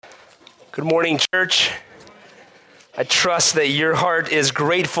Good morning, church. I trust that your heart is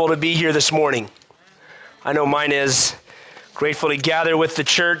grateful to be here this morning. I know mine is. Grateful to gather with the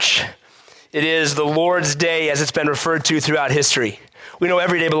church. It is the Lord's Day, as it's been referred to throughout history. We know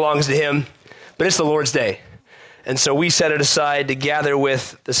every day belongs to Him, but it's the Lord's Day. And so we set it aside to gather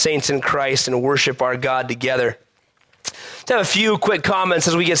with the saints in Christ and worship our God together. To have a few quick comments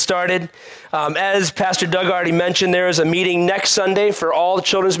as we get started. As Pastor Doug already mentioned, there is a meeting next Sunday for all the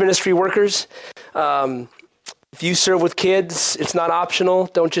children's ministry workers. If you serve with kids, it's not optional.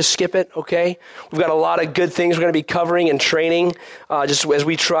 Don't just skip it, okay? We've got a lot of good things we're going to be covering and training just as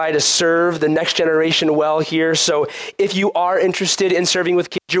we try to serve the next generation well here. So if you are interested in serving with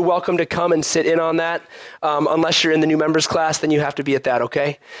kids, you're welcome to come and sit in on that. Unless you're in the new members class, then you have to be at that,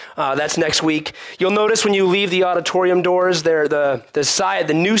 okay? That's next week. You'll notice when you leave the auditorium doors,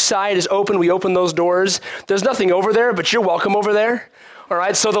 the new side is open. We open those doors. There's nothing over there, but you're welcome over there. All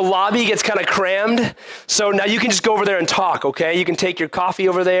right, so the lobby gets kind of crammed. So now you can just go over there and talk, okay? You can take your coffee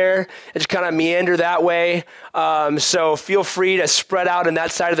over there and just kind of meander that way. So feel free to spread out in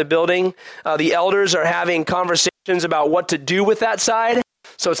that side of the building. The elders are having conversations about what to do with that side.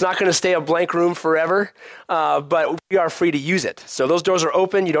 So it's not going to stay a blank room forever, but we are free to use it. So those doors are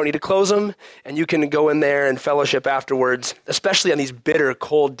open. You don't need to close them, and you can go in there and fellowship afterwards, especially on these bitter,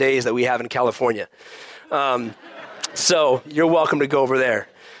 cold days that we have in California. So you're welcome to go over there.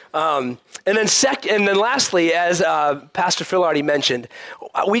 And then lastly, as Pastor Phil already mentioned,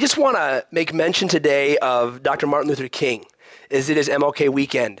 we just want to make mention today of Dr. Martin Luther King, as it is MLK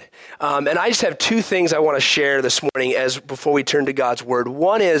weekend. And I just have two things I want to share this morning before we turn to God's Word.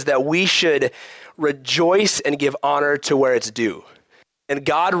 One is that we should rejoice and give honor to where it's due. And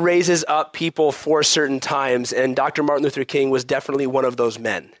God raises up people for certain times, and Dr. Martin Luther King was definitely one of those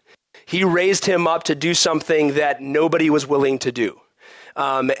men. He raised him up to do something that nobody was willing to do.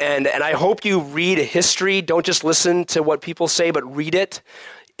 And I hope you read history. Don't just listen to what people say, but read it.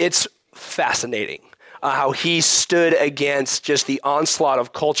 It's fascinating how he stood against just the onslaught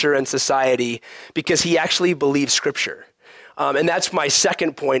of culture and society because he actually believed Scripture. And that's my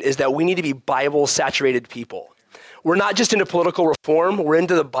second point, is that we need to be Bible-saturated people. We're not just into political reform, we're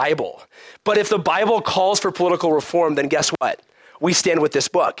into the Bible. But if the Bible calls for political reform, then guess what? We stand with this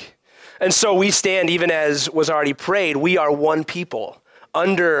book. And so we stand, even as was already prayed, we are one people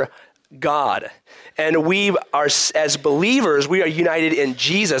under God. And we are, as believers, we are united in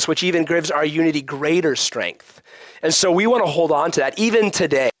Jesus, which even gives our unity greater strength. And so we want to hold on to that, even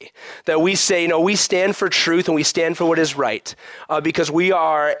today, that we say, we stand for truth and we stand for what is right, because we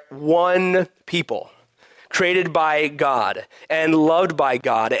are one people, created by God and loved by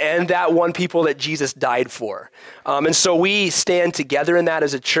God, and that one people that Jesus died for. And so we stand together in that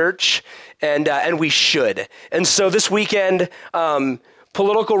as a church, and we should. And so this weekend,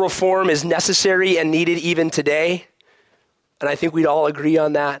 political reform is necessary and needed even today, and I think we'd all agree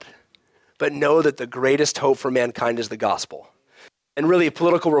on that. But know that the greatest hope for mankind is the gospel. And really,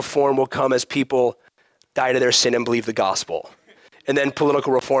 political reform will come as people die to their sin and believe the gospel. And then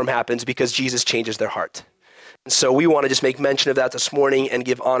political reform happens because Jesus changes their heart. And so we want to just make mention of that this morning and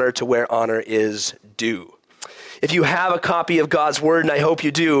give honor to where honor is due. If you have a copy of God's Word, and I hope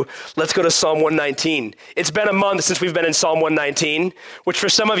you do, let's go to Psalm 119. It's been a month since we've been in Psalm 119, which for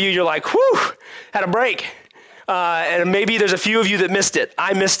some of you, you're like, whew, had a break. And maybe there's a few of you that missed it.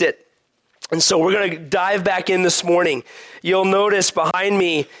 I missed it. And so we're going to dive back in this morning. You'll notice behind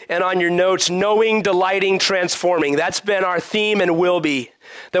me and on your notes, knowing, delighting, transforming. That's been our theme and will be,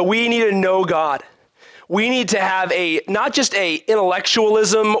 that we need to know God. We need to have not just a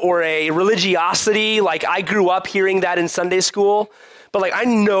intellectualism or a religiosity, like I grew up hearing that in Sunday school, but like I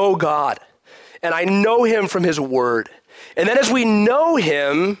know God, and I know Him from His Word. And then as we know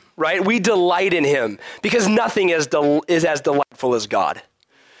Him, right, we delight in Him, because nothing is as delightful as God.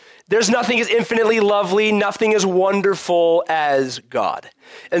 There's nothing as infinitely lovely, nothing as wonderful as God.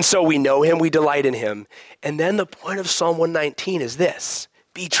 And so we know Him, we delight in Him. And then the point of Psalm 119 is this: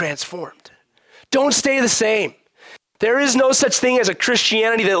 be transformed. Don't stay the same. There is no such thing as a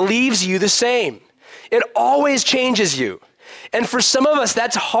Christianity that leaves you the same. It always changes you. And for some of us,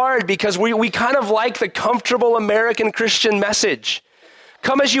 that's hard because we kind of like the comfortable American Christian message.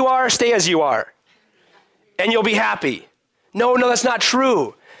 Come as you are, stay as you are, and you'll be happy. No, that's not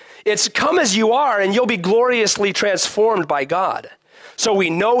true. It's come as you are, and you'll be gloriously transformed by God. So we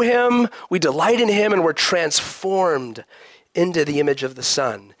know Him, we delight in Him, and we're transformed into the image of the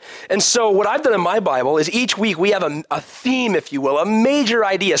Son. And so what I've done in my Bible is each week we have a theme, if you will, a major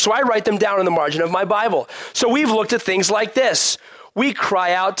idea. So I write them down in the margin of my Bible. So we've looked at things like this. We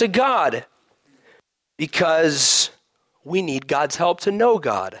cry out to God because We need God's help to know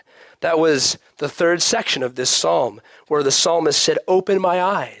God. That was the third section of this psalm, where the psalmist said, open my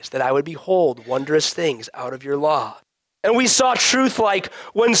eyes that I would behold wondrous things out of your law. And we saw truth like,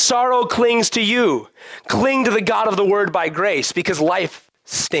 when sorrow clings to you, cling to the God of the word by grace, because life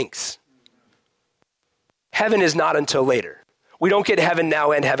stinks. Heaven is not until later. We don't get heaven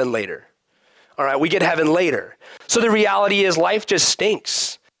now and heaven later. All right, we get heaven later. So the reality is life just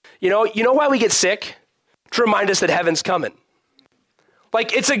stinks. You know why we get sick? To remind us that heaven's coming.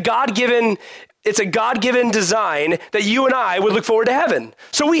 Like it's a God-given design that you and I would look forward to heaven.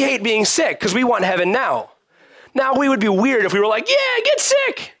 So we hate being sick because we want heaven now. Now we would be weird if we were like, yeah, get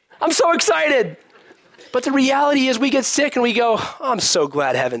sick. I'm so excited. But the reality is we get sick and we go, oh, I'm so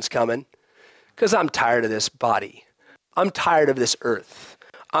glad heaven's coming because I'm tired of this body. I'm tired of this earth.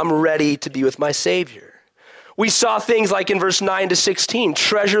 I'm ready to be with my Savior. We saw things like in verse 9 to 16,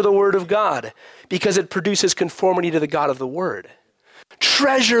 treasure the word of God because it produces conformity to the God of the word.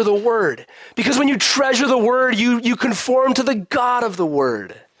 Treasure the word, because when you treasure the word, you conform to the God of the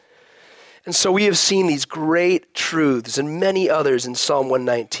word. And so we have seen these great truths and many others in Psalm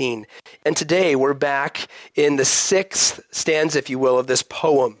 119. And today we're back in the sixth stanza, if you will, of this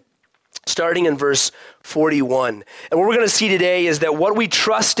poem, starting in verse 41. And what we're going to see today is that what we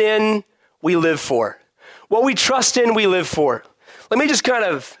trust in, we live for. What we trust in, we live for. Let me just kind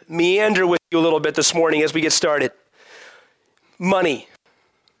of meander with you a little bit this morning as we get started. Money.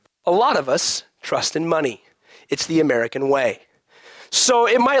 A lot of us trust in money. It's the American way. So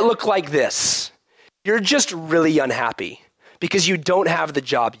it might look like this. You're just really unhappy because you don't have the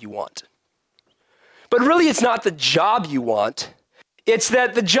job you want. But really, it's not the job you want. It's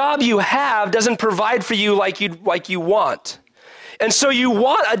that the job you have doesn't provide for you like you want. And so you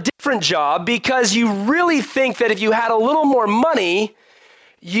want a different job because you really think that if you had a little more money,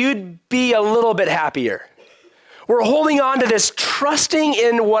 you'd be a little bit happier. We're holding on to this, trusting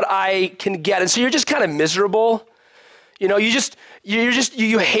in what I can get. And so you're just kind of miserable. You know,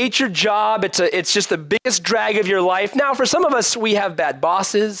 you hate your job. It's just the biggest drag of your life. Now, for some of us, we have bad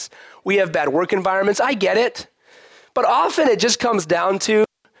bosses. We have bad work environments. I get it. But often it just comes down to,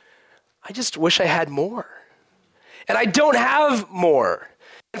 I just wish I had more. And I don't have more.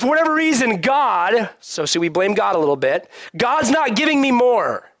 And for whatever reason, God, so we blame God a little bit, God's not giving me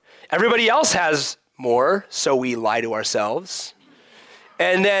more. Everybody else has more, so we lie to ourselves.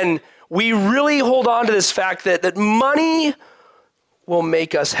 And then we really hold on to this fact that money will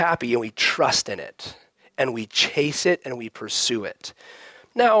make us happy, and we trust in it, and we chase it, and we pursue it.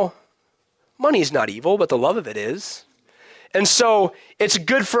 Now, money is not evil, but the love of it is. And so it's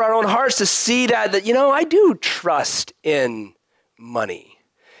good for our own hearts to see that I do trust in money.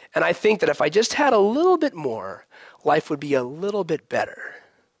 And I think that if I just had a little bit more, life would be a little bit better.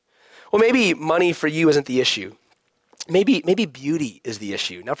 Well, maybe money for you isn't the issue. Maybe beauty is the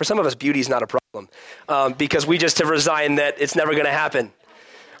issue. Now, for some of us, beauty is not a problem because we just have resigned that it's never going to happen.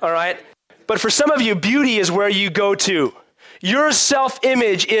 All right? But for some of you, beauty is where you go to. Your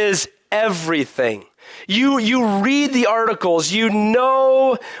self-image is everything. You read the articles, you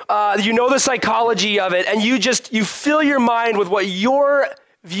know the psychology of it, and you fill your mind with what your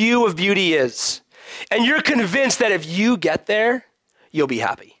view of beauty is. And you're convinced that if you get there, you'll be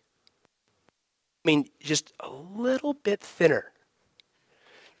happy. I mean, just a little bit thinner.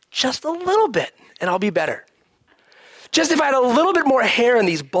 Just a little bit, and I'll be better. Just if I had a little bit more hair in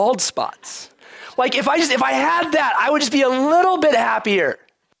these bald spots. Like if I had that, I would just be a little bit happier.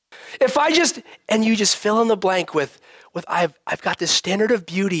 And you just fill in the blank with I've got this standard of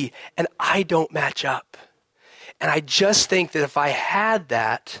beauty and I don't match up. And I just think that if I had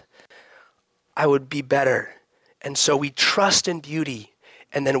that, I would be better. And so we trust in beauty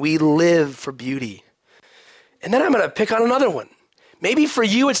and then we live for beauty. And then I'm going to pick on another one. Maybe for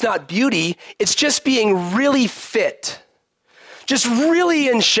you, it's not beauty. It's just being really fit. Just really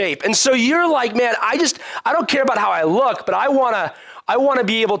in shape. And so you're like, man, I don't care about how I look, but I want to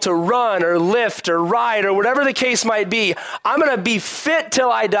be able to run or lift or ride or whatever the case might be. I'm going to be fit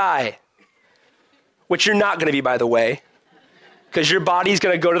till I die, which you're not going to be, by the way, because your body's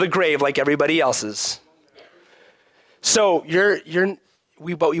going to go to the grave like everybody else's. So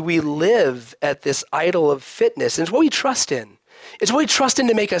we live at this idol of fitness, and it's what we trust in. It's what we trust in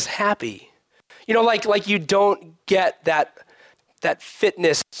to make us happy. Like you don't get that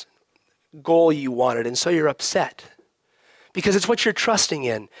fitness goal you wanted, and so you're upset. Because it's what you're trusting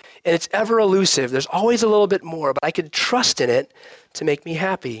in, and it's ever elusive. There's always a little bit more, but I could trust in it to make me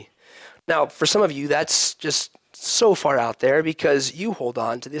happy. Now, for some of you, that's just so far out there because you hold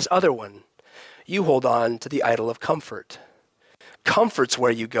on to this other one. You hold on to the idol of comfort. Comfort's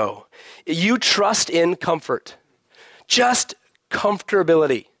where you go. You trust in comfort. Just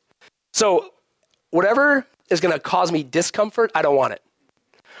comfortability. So whatever is going to cause me discomfort, I don't want it.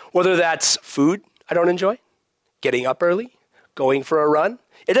 Whether that's food I don't enjoy, getting up early, going for a run,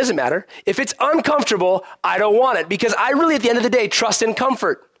 it doesn't matter. If it's uncomfortable, I don't want it because I really, at the end of the day, trust in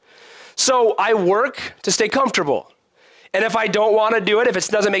comfort. So I work to stay comfortable. And if I don't want to do it, if it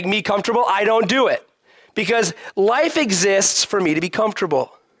doesn't make me comfortable, I don't do it because life exists for me to be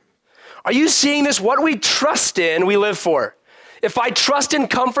comfortable. Are you seeing this? What we trust in, we live for. If I trust in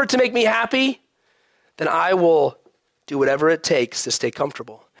comfort to make me happy, then I will do whatever it takes to stay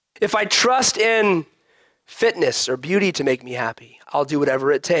comfortable. If I trust in fitness or beauty to make me happy, I'll do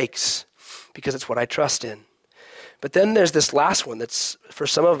whatever it takes because it's what I trust in. But then there's this last one that's for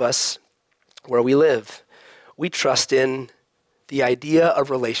some of us where we live. We trust in the idea of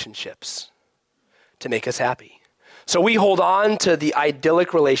relationships to make us happy. So we hold on to the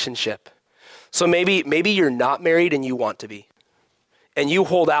idyllic relationship. So maybe you're not married and you want to be. And you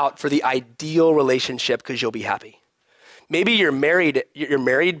hold out for the ideal relationship because you'll be happy. Maybe you're married,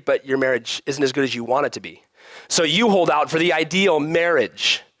 but your marriage isn't as good as you want it to be. So you hold out for the ideal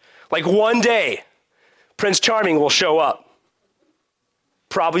marriage. Like one day, Prince Charming will show up.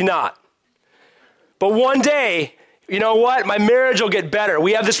 Probably not. But one day, you know what? My marriage will get better.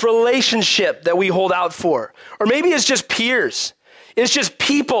 We have this relationship that we hold out for. Or maybe it's just peers. It's just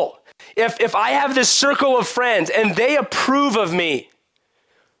people. If I have this circle of friends and they approve of me,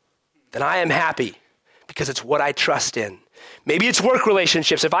 then I am happy because it's what I trust in. Maybe it's work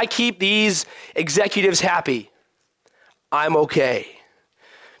relationships. If I keep these executives happy, I'm okay.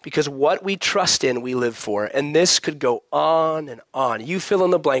 Because what we trust in, we live for. And this could go on and on. You fill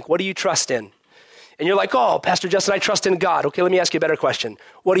in the blank. What do you trust in? And you're like, oh, Pastor Justin, I trust in God. Okay, let me ask you a better question.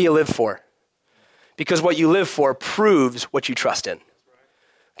 What do you live for? Because what you live for proves what you trust in.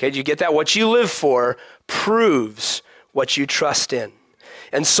 Okay, did you get that? What you live for proves what you trust in.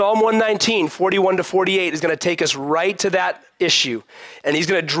 And Psalm 119, 41 to 48 is going to take us right to that issue. And he's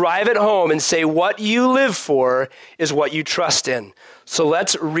going to drive it home and say, what you live for is what you trust in. So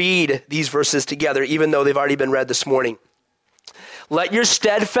let's read these verses together, even though they've already been read this morning. Let your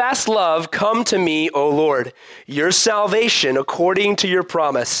steadfast love come to me, O Lord, your salvation according to your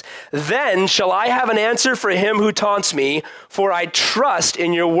promise. Then shall I have an answer for him who taunts me, for I trust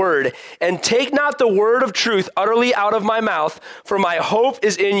in your word. And take not the word of truth utterly out of my mouth, for my hope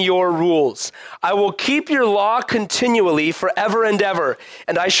is in your rules. I will keep your law continually forever and ever,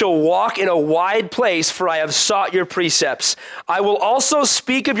 and I shall walk in a wide place, for I have sought your precepts. I will also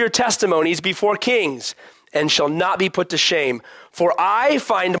speak of your testimonies before kings, and shall not be put to shame. For I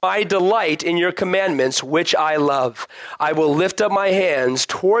find my delight in your commandments, which I love. I will lift up my hands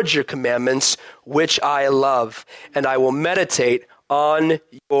towards your commandments, which I love, and I will meditate on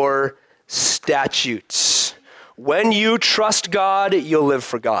your statutes. When you trust God, you'll live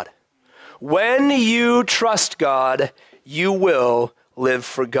for God. When you trust God, you will live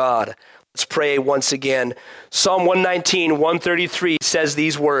for God. Let's pray once again. Psalm 119, 133 says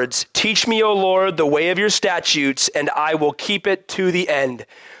these words, teach me, O Lord, the way of your statutes, and I will keep it to the end.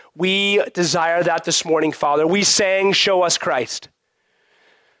 We desire that this morning, Father. We sang, show us Christ.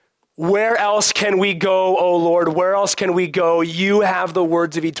 Where else can we go, O Lord? Where else can we go? You have the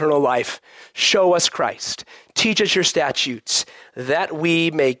words of eternal life. Show us Christ. Teach us your statutes, that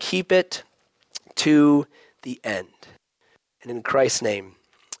we may keep it to the end. And in Christ's name,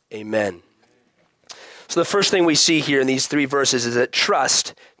 amen. So the first thing we see here in these three verses is that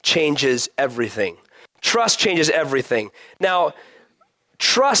trust changes everything. Trust changes everything. Now,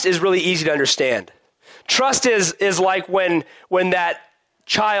 trust is really easy to understand. Trust is like when that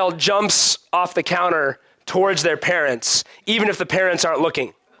child jumps off the counter towards their parents, even if the parents aren't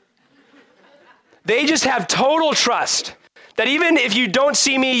looking. They just have total trust that even if you don't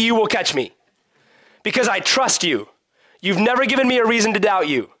see me, you will catch me because I trust you. You've never given me a reason to doubt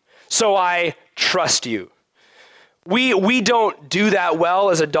you. So I trust you. We don't do that well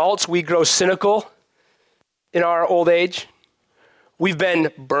as adults. We grow cynical in our old age. We've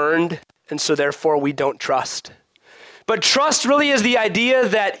been burned, and so therefore we don't trust. But trust really is the idea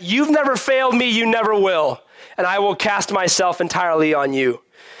that you've never failed me, you never will, and I will cast myself entirely on you.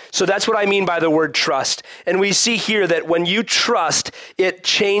 So that's what I mean by the word trust. And we see here that when you trust, it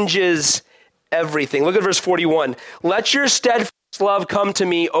changes everything. Look at verse 41. Let your steadfast love come to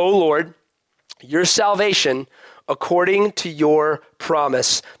me, O Lord, your salvation according to your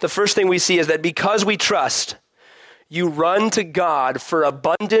promise. The first thing we see is that because we trust, you run to God for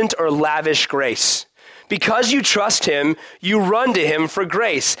abundant or lavish grace. Because you trust him, you run to him for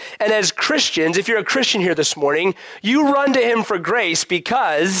grace. And as Christians, if you're a Christian here this morning, you run to him for grace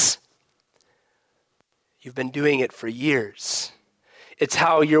because You've been doing it for years. It's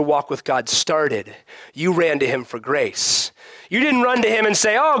how your walk with God started. You ran to him for grace. You didn't run to him and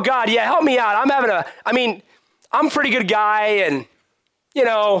say, oh God, yeah, help me out. I'm a pretty good guy and,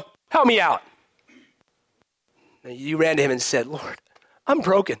 help me out. You ran to him and said, Lord, I'm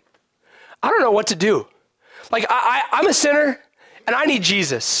broken. I don't know what to do. Like, I'm a sinner and I need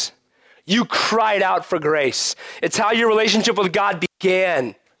Jesus. You cried out for grace. It's how your relationship with God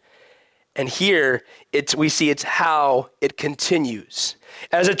began. And here, we see it's how it continues.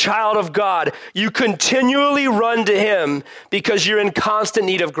 As a child of God, you continually run to him because you're in constant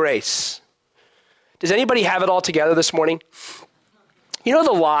need of grace. Does anybody have it all together this morning? You know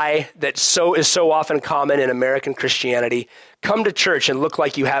the lie that is so often common in American Christianity? Come to church and look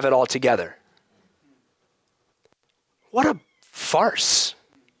like you have it all together. What a farce.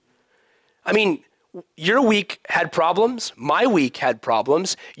 I mean, your week had problems. My week had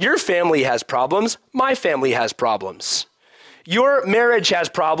problems. Your family has problems. My family has problems. Your marriage has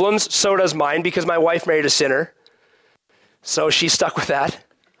problems. So does mine because my wife married a sinner. So she's stuck with that.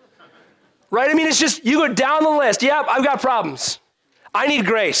 Right? I mean, it's just, you go down the list. Yep, I've got problems. I need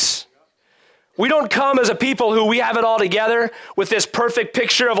grace. We don't come as a people who we have it all together with this perfect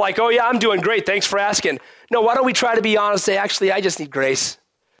picture of like, oh yeah, I'm doing great. Thanks for asking. No, why don't we try to be honest and say, actually, I just need grace.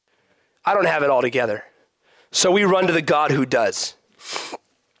 I don't have it all together. So we run to the God who does.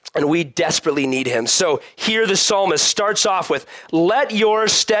 And we desperately need him. So here the psalmist starts off with, let your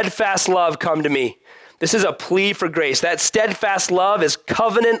steadfast love come to me. This is a plea for grace. That steadfast love is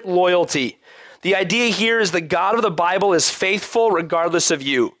covenant loyalty. The idea here is the God of the Bible is faithful regardless of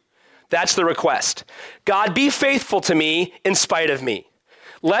you. That's the request. God, be faithful to me in spite of me.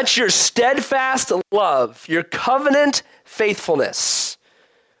 Let your steadfast love, your covenant faithfulness,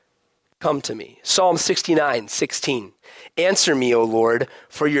 come to me. Psalm 69:16. Answer me, O Lord,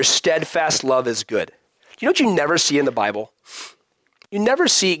 for your steadfast love is good. You know what you never see in the Bible? You never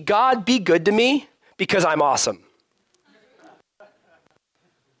see, God, be good to me because I'm awesome.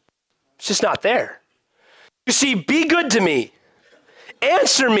 It's just not there. You see, be good to me.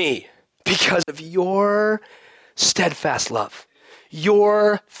 Answer me because of your steadfast love,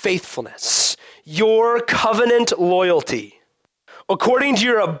 your faithfulness, your covenant loyalty. According to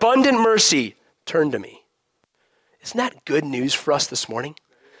your abundant mercy, turn to me. Isn't that good news for us this morning?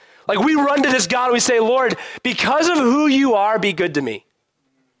 Like we run to this God and we say, Lord, because of who you are, be good to me.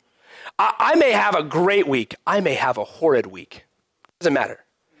 I may have a great week. I may have a horrid week. Doesn't matter.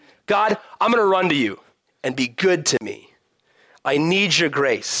 God, I'm going to run to you and be good to me. I need your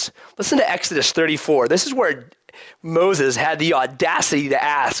grace. Listen to Exodus 34. This is where Moses had the audacity to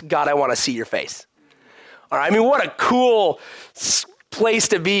ask, God, I want to see your face. All right, I mean, what a cool place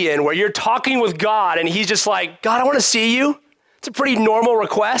to be in where you're talking with God and he's just like, God, I want to see you. It's a pretty normal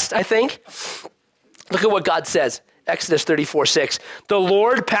request, I think. Look at what God says. Exodus 34:6. The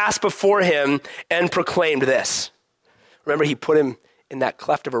Lord passed before him and proclaimed this. Remember, he put him in that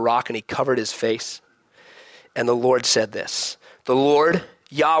cleft of a rock and he covered his face. And the Lord said this. The Lord,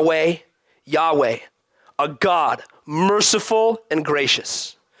 Yahweh, Yahweh, a God merciful and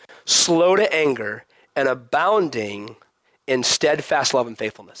gracious, slow to anger and abounding in steadfast love and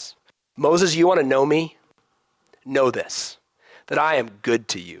faithfulness. Moses, you want to know me? Know this, that I am good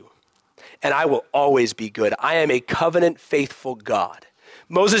to you, and I will always be good. I am a covenant faithful God.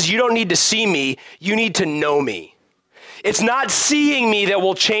 Moses, you don't need to see me, you need to know me. It's not seeing me that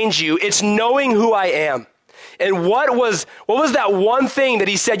will change you, it's knowing who I am. And what was that one thing that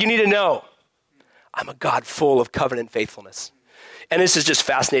he said you need to know? I'm a God full of covenant faithfulness. And this is just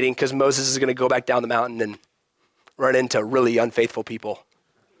fascinating because Moses is going to go back down the mountain and run into really unfaithful people.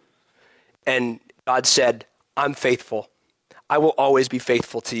 And God said, I'm faithful. I will always be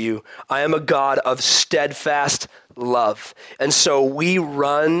faithful to you. I am a God of steadfast love. And so we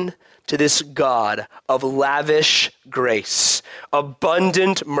run to this God of lavish grace,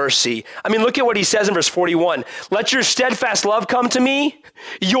 abundant mercy. I mean, look at what he says in verse 41. Let your steadfast love come to me,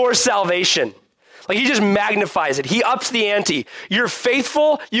 your salvation. Like he just magnifies it. He ups the ante. You're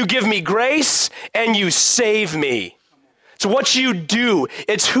faithful, you give me grace, and you save me. It's what you do.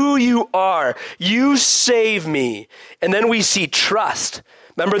 It's who you are. You save me. And then we see trust.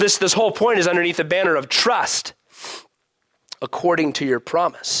 Remember, this whole point is underneath the banner of trust according to your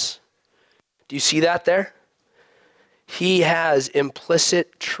promise. Do you see that there? He has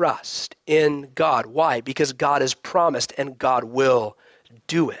implicit trust in God. Why? Because God has promised and God will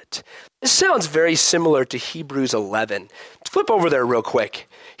do it. This sounds very similar to Hebrews 11. Flip over there real quick.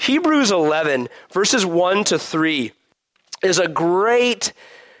 Hebrews 11, verses 1-3 is a great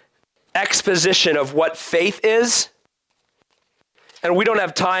exposition of what faith is And we don't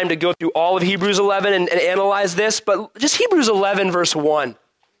have time to go through all of Hebrews 11 and analyze this, but just Hebrews 11, verse 1.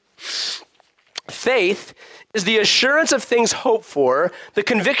 Faith is the assurance of things hoped for, the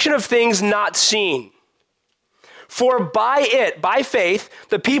conviction of things not seen. For by it, by faith,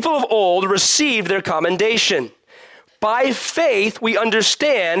 the people of old received their commendation. By faith, we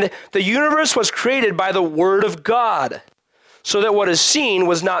understand the universe was created by the word of God, so that what is seen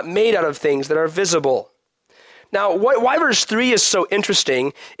was not made out of things that are visible. Now, why verse 3 is so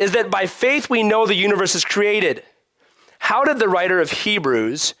interesting is that by faith we know the universe is created. How did the writer of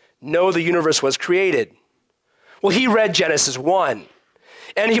Hebrews know the universe was created? Well, he read Genesis 1.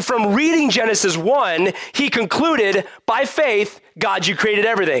 And from reading Genesis 1, he concluded, by faith, God, you created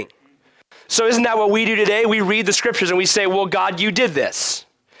everything. So isn't that what we do today? We read the scriptures and we say, well, God, you did this.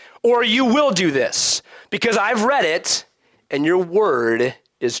 Or you will do this. Because I've read it, and your word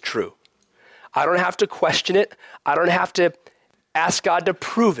is true. I don't have to question it. I don't have to ask God to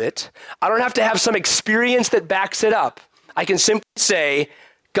prove it. I don't have to have some experience that backs it up. I can simply say,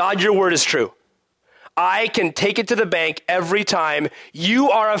 God, your word is true. I can take it to the bank every time. You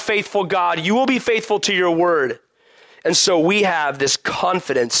are a faithful God. You will be faithful to your word. And so we have this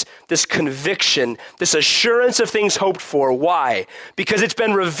confidence, this conviction, this assurance of things hoped for. Why? Because it's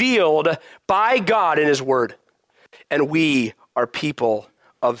been revealed by God in his word. And we are people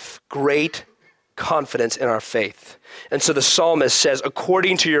of great confidence in our faith. And so the psalmist says,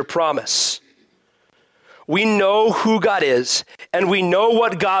 according to your promise, we know who God is, and we know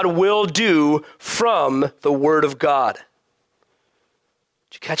what God will do from the word of God.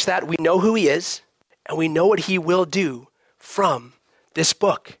 Did you catch that? We know who he is, and we know what he will do from this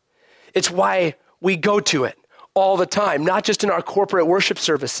book. It's why we go to it all the time, not just in our corporate worship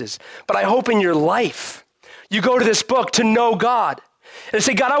services, but I hope in your life. You go to this book to know God and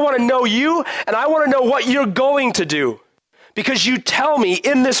say, God, I want to know you, and I want to know what you're going to do, because you tell me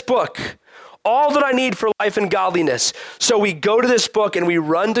in this book all that I need for life and godliness. So we go to this book and we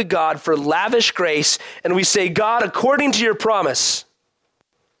run to God for lavish grace, and we say, God, according to your promise,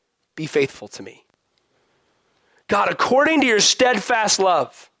 be faithful to me. God, according to your steadfast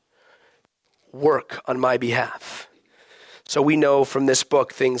love, work on my behalf. So we know from this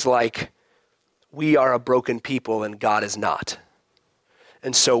book things like, we are a broken people and God is not.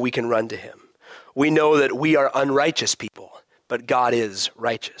 And so we can run to him. We know that we are unrighteous people, but God is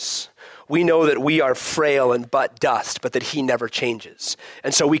righteous. We know that we are frail and but dust, but that he never changes.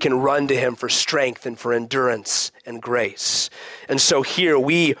 And so we can run to him for strength and for endurance and grace. And so here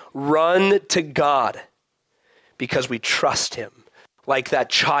we run to God because we trust him. Like that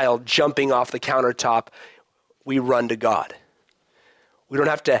child jumping off the countertop, we run to God. We don't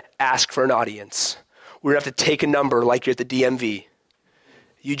have to ask for an audience. We don't have to take a number like you're at the DMV.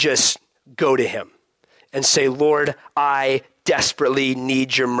 You just go to him and say, Lord, I desperately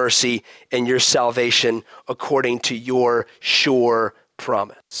need your mercy and your salvation according to your sure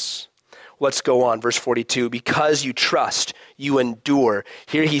promise. Let's go on, verse 42. Because you trust, you endure.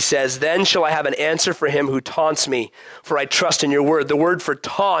 Here he says, then shall I have an answer for him who taunts me, for I trust in your word. The word for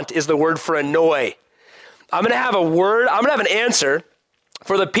taunt is the word for annoy. I'm going to have a word, I'm going to have an answer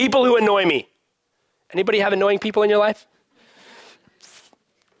for the people who annoy me. Anybody have annoying people in your life?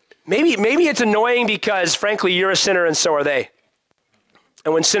 Maybe it's annoying because, frankly, you're a sinner and so are they.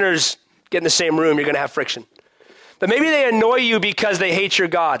 And when sinners get in the same room, you're going to have friction. But maybe they annoy you because they hate your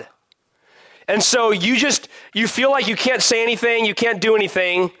God. And so you feel like you can't say anything, you can't do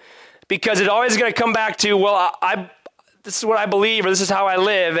anything, because it's always going to come back to, well, this is what I believe, or this is how I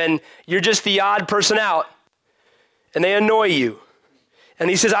live, and you're just the odd person out. And they annoy you. And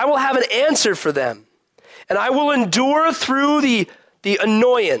he says, I will have an answer for them. And I will endure through the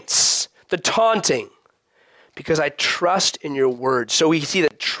annoyance, the taunting, because I trust in your word. So we see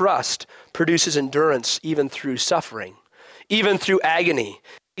that trust produces endurance even through suffering, even through agony.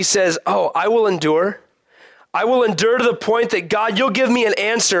 He says, I will endure. I will endure to the point that, God, you'll give me an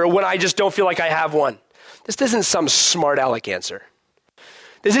answer when I just don't feel like I have one. This isn't some smart aleck answer.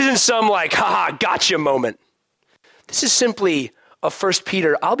 This isn't some gotcha moment. This is simply a 1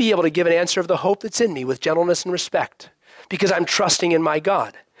 Peter, I'll be able to give an answer of the hope that's in me with gentleness and respect, because I'm trusting in my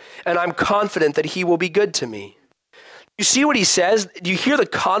God, and I'm confident that he will be good to me. You see what he says? Do you hear the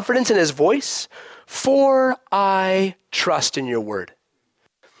confidence in his voice? For I trust in your word.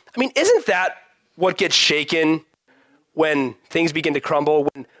 I mean, isn't that what gets shaken when things begin to crumble,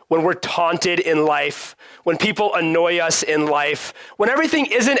 when we're taunted in life, when people annoy us in life, when everything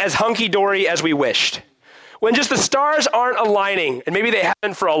isn't as hunky-dory as we wished, when just the stars aren't aligning, and maybe they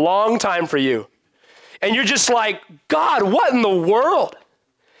haven't for a long time for you, and you're just like, God, what in the world?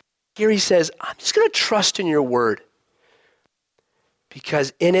 Here he says, I'm just going to trust in your word.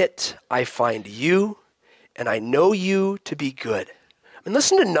 because in it I find you, and I know you to be good. And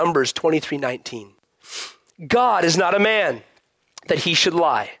listen to Numbers 23:19. God is not a man that he should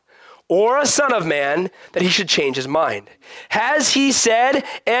lie, or a son of man that he should change his mind. Has he said,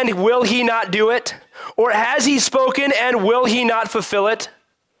 and will he not do it? Or has he spoken, and will he not fulfill it?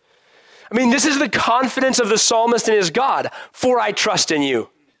 I mean, this is the confidence of the psalmist in his God. For I trust in you.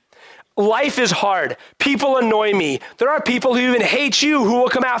 Life is hard. People annoy me. There are people who even hate you who will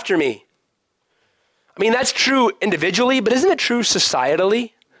come after me. I mean, that's true individually, but isn't it true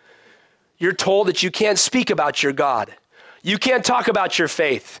societally? You're told that you can't speak about your God. You can't talk about your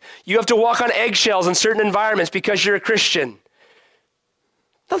faith. You have to walk on eggshells in certain environments because you're a Christian.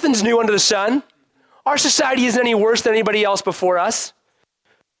 Nothing's new under the sun. Our society isn't any worse than anybody else before us.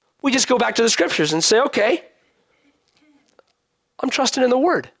 We just go back to the scriptures and say, okay, I'm trusting in the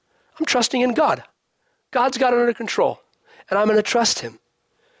word. I'm trusting in God. God's got it under control, and I'm going to trust him.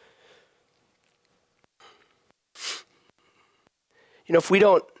 You know, if we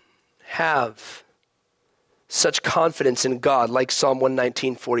don't have such confidence in God like Psalm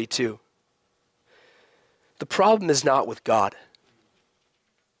 119:42, the problem is not with God.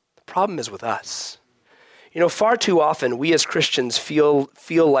 The problem is with us. You know, far too often we as Christians feel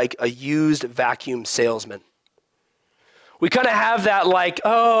like a used vacuum salesman. We kind of have that like,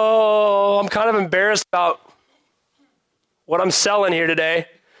 oh, I'm kind of embarrassed about what I'm selling here today.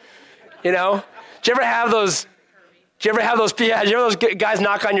 You know? Do you ever have those guys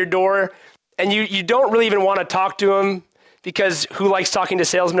knock on your door and you don't really even want to talk to them because who likes talking to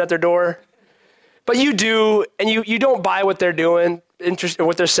salesmen at their door? But you do, and you don't buy what they're doing,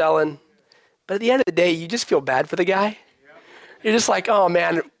 what they're selling. But at the end of the day, you just feel bad for the guy. You're just like, oh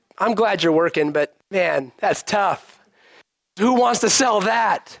man, I'm glad you're working, but man, that's tough. Who wants to sell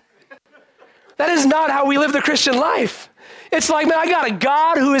that? That is not how we live the Christian life. It's like, man, I got a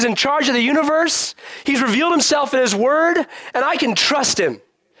God who is in charge of the universe. He's revealed himself in his word, and I can trust him.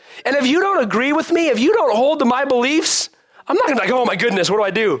 And if you don't agree with me, if you don't hold to my beliefs, I'm not going to be like, oh my goodness, what do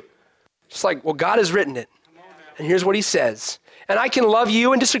I do? It's like, well, God has written it. And here's what he says. And I can love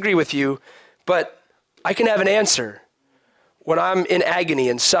you and disagree with you, but I can have an answer when I'm in agony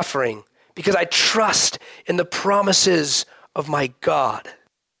and suffering because I trust in the promises of my God.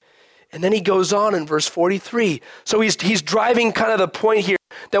 And then he goes on in verse 43. So he's driving kind of the point here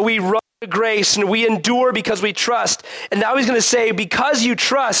that we run to grace and we endure because we trust. And now he's going to say, because you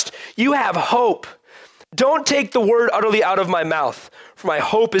trust, you have hope. Don't take the word utterly out of my mouth, for my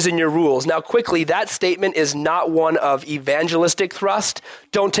hope is in your rules. Now quickly, that statement is not one of evangelistic thrust.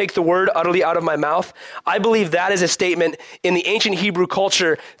 Don't take the word utterly out of my mouth. I believe that is a statement in the ancient Hebrew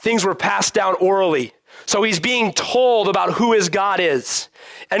culture. Things were passed down orally. So he's being told about who his God is.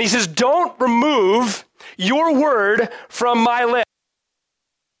 And he says, don't remove your word from my lips.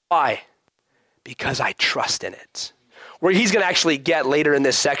 Why? Because I trust in it. Where he's going to actually get later in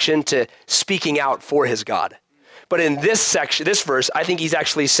this section to speaking out for his God. But in this section, this verse, I think he's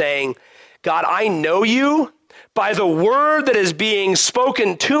actually saying, God, I know you by the word that is being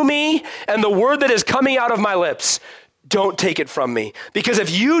spoken to me and the word that is coming out of my lips. Don't take it from me. Because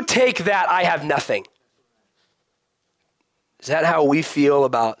if you take that, I have nothing. Is that how we feel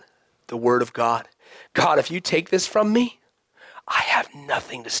about the word of God? God, if you take this from me, I have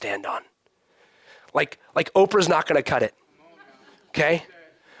nothing to stand on. Like Oprah's not going to cut it, okay?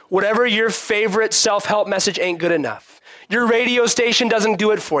 Whatever your favorite self-help message ain't good enough. Your radio station doesn't do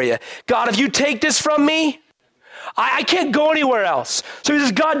it for you. God, if you take this from me, I can't go anywhere else. So he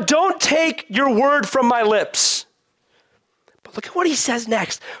says, God, don't take your word from my lips. But look at what he says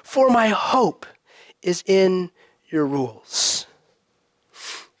next. For my hope is in your rules.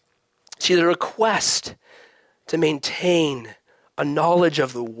 See, the request to maintain a knowledge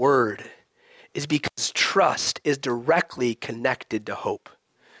of the word is because trust is directly connected to hope.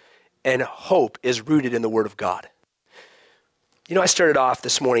 And hope is rooted in the word of God. You know, I started off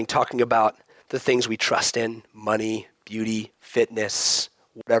this morning talking about the things we trust in, money, beauty, fitness,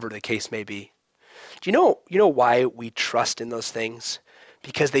 whatever the case may be. Do you know why we trust in those things?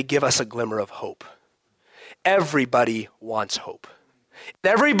 Because they give us a glimmer of hope. Everybody wants hope.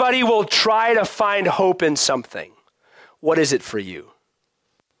 Everybody will try to find hope in something. What is it for you?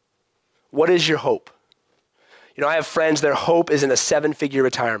 What is your hope? You know, I have friends, their hope is in a 7-figure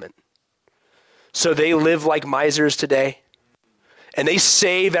retirement. So they live like misers today. And they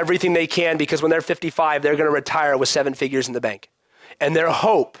save everything they can because when they're 55, they're going to retire with 7 figures in the bank. And their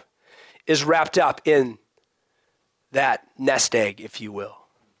hope is wrapped up in that nest egg, if you will.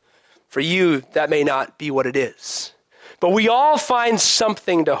 For you, that may not be what it is. But we all find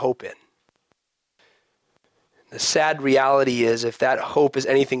something to hope in. The sad reality is if that hope is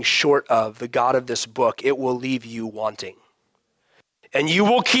anything short of the God of this book, it will leave you wanting. And you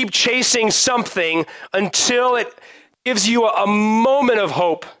will keep chasing something until it gives you a moment of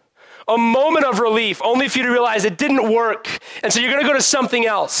hope, a moment of relief, only for you to realize it didn't work. And so you're going to go to something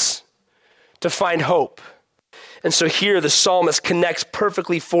else to find hope. And so here the psalmist connects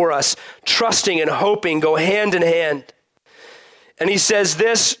perfectly for us. Trusting and hoping go hand in hand. And he says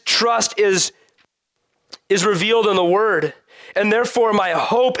this trust is revealed in the word, and therefore my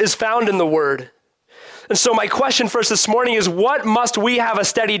hope is found in the word. And so my question for us this morning is, what must we have a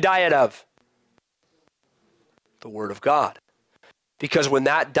steady diet of? The word of God. Because when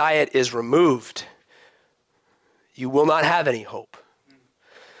that diet is removed, you will not have any hope.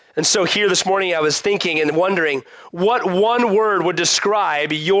 And so here this morning I was thinking and wondering, what one word would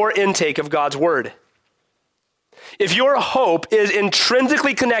describe your intake of God's word? If your hope is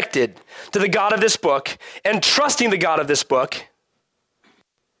intrinsically connected to the God of this book and trusting the God of this book,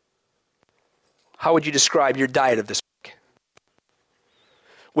 how would you describe your diet of this book?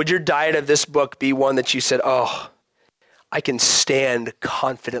 Would your diet of this book be one that you said, oh, I can stand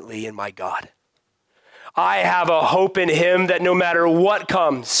confidently in my God. I have a hope in him that no matter what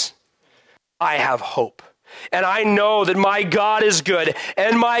comes, I have hope. And I know that my God is good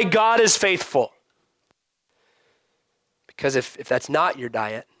and my God is faithful. Because if that's not your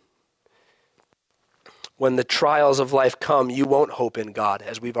diet, when the trials of life come, you won't hope in God,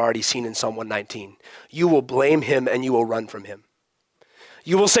 as we've already seen in Psalm 119. You will blame him and you will run from him.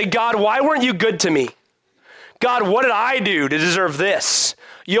 You will say, God, why weren't you good to me? God, what did I do to deserve this?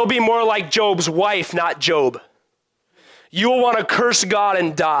 You'll be more like Job's wife, not Job. You will want to curse God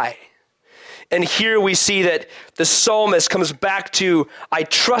and die. And here we see that the psalmist comes back to, I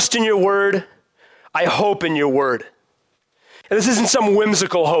trust in your word, I hope in your word. And this isn't some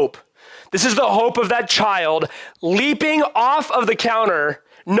whimsical hope. This is the hope of that child leaping off of the counter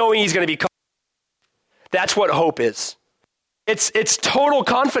knowing he's going to be caught. That's what hope is. It's total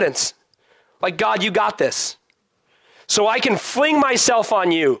confidence. Like, God, you got this. So I can fling myself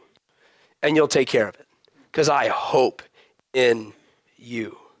on you and you'll take care of it because I hope in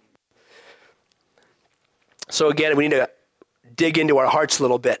you. So again, we need to dig into our hearts a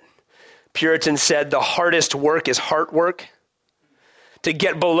little bit. Puritans said the hardest work is heart work. To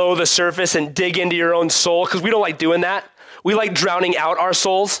get below the surface and dig into your own soul, because we don't like doing that. We like drowning out our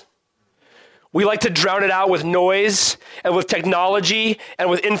souls. We like to drown it out with noise and with technology and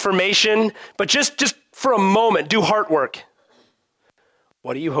with information, but just for a moment, do heart work.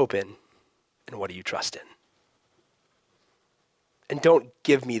 What do you hope in and what do you trust in? And don't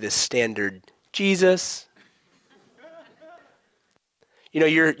give me the standard, Jesus. You know,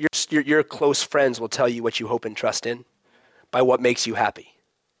 your close friends will tell you what you hope and trust in by what makes you happy.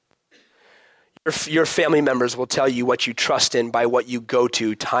 Your family members will tell you what you trust in by what you go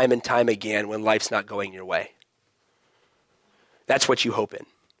to time and time again when life's not going your way. That's what you hope in.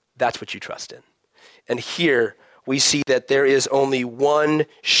 That's what you trust in. And here we see that there is only one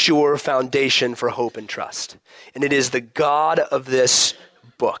sure foundation for hope and trust, and it is the God of this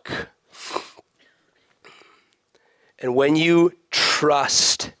book. And when you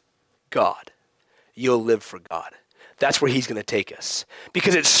trust God, you'll live for God. That's where he's going to take us.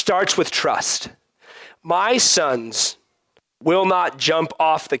 Because it starts with trust. My sons will not jump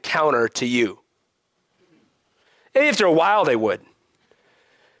off the counter to you. Maybe after a while they would.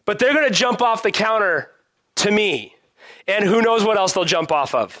 But they're going to jump off the counter to me. And who knows what else they'll jump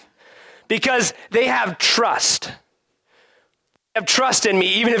off of. Because they have trust. They have trust in me,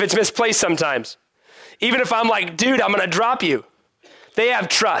 even if it's misplaced sometimes. Even if I'm like, dude, I'm going to drop you. They have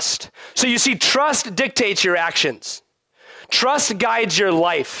trust. So you see, trust dictates your actions. Trust guides your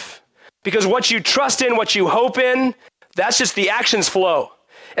life. Because what you trust in, what you hope in, that's just the actions flow.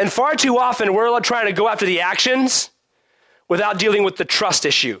 And far too often, we're trying to go after the actions without dealing with the trust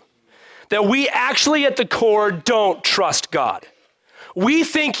issue. That we actually at the core don't trust God. We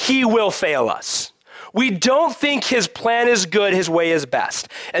think he will fail us. We don't think his plan is good, his way is best.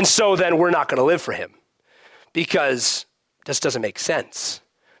 And so then we're not going to live for him. Because this doesn't make sense.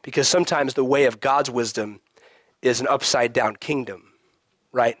 Because sometimes the way of God's wisdom is an upside down kingdom,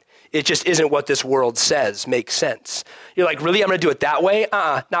 right? It just isn't what this world says makes sense. You're like, really? I'm going to do it that way?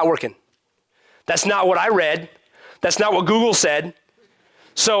 Not working. That's not what I read. That's not what Google said.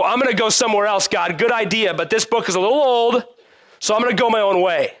 So I'm going to go somewhere else, God. Good idea, but this book is a little old, so I'm going to go my own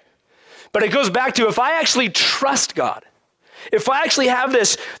way. But it goes back to if I actually trust God, if I actually have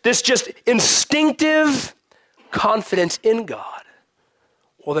this just instinctive confidence in God,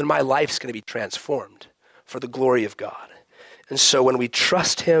 well, then my life's going to be transformed for the glory of God. And so when we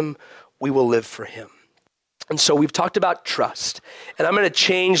trust him, we will live for him. And so we've talked about trust, and I'm going to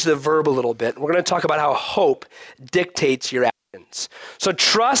change the verb a little bit. We're going to talk about how hope dictates your actions. So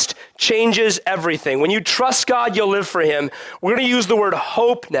trust changes everything. When you trust God, you'll live for him. We're going to use the word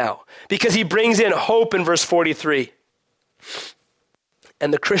hope now because he brings in hope in verse 43.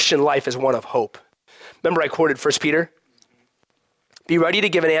 And the Christian life is one of hope. Remember I quoted 1 Peter? Be ready to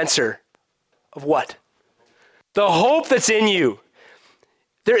give an answer of what? The hope that's in you.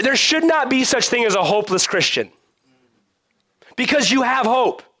 There should not be such thing as a hopeless Christian because you have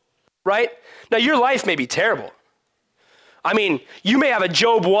hope, right? Now, your life may be terrible. I mean, you may have a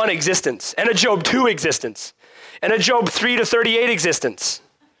Job 1 existence and a Job 2 existence and a Job 3 to 38 existence.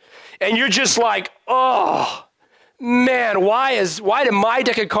 And you're just like, oh, man, why did my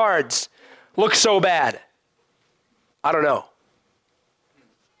deck of cards look so bad? I don't know.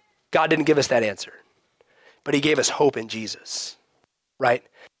 God didn't give us that answer, but he gave us hope in Jesus, right?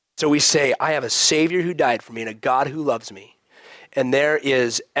 So we say, I have a Savior who died for me and a God who loves me. And there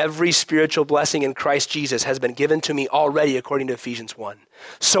is every spiritual blessing in Christ Jesus has been given to me already according to Ephesians 1.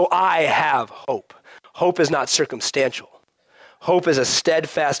 So I have hope. Hope is not circumstantial. Hope is a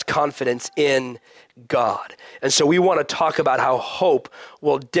steadfast confidence in God. And so we want to talk about how hope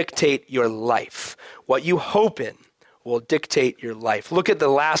will dictate your life. What you hope in will dictate your life. Look at the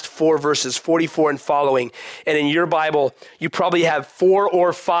last 4 verses, 44 and following. And in your Bible, you probably have 4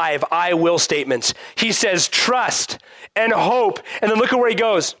 or 5 I will statements. He says trust and hope. And then look at where he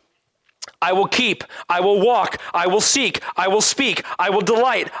goes. I will keep, I will walk, I will seek, I will speak, I will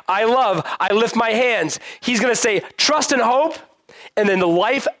delight, I love, I lift my hands. He's going to say trust and hope, and then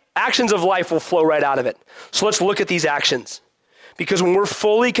the actions of life will flow right out of it. So let's look at these actions. Because when we're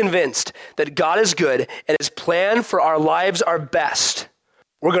fully convinced that God is good and his plan for our lives are best,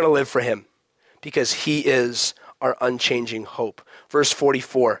 we're going to live for him because he is our unchanging hope. Verse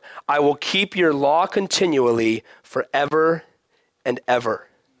 44, I will keep your law continually forever and ever.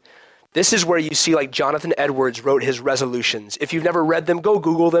 This is where you see like Jonathan Edwards wrote his resolutions. If you've never read them, go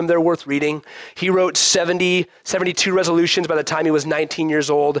Google them. They're worth reading. He wrote 72 resolutions by the time he was 19 years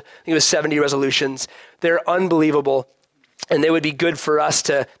old. I think it was 70 resolutions. They're unbelievable. And they would be good for us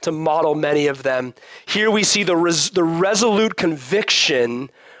to model many of them. Here we see the resolute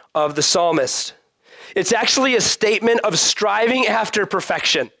conviction of the psalmist. It's actually a statement of striving after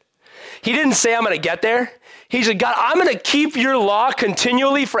perfection. He didn't say, I'm going to get there. He said, God, I'm going to keep your law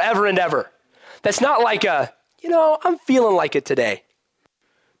continually forever and ever. That's not like I'm feeling like it today.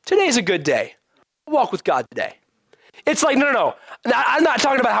 Today's a good day. I'll walk with God today. It's like, no. I'm not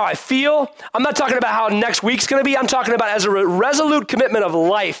talking about how I feel. I'm not talking about how next week's going to be. I'm talking about as a resolute commitment of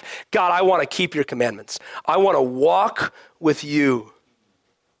life. God, I want to keep your commandments. I want to walk with you.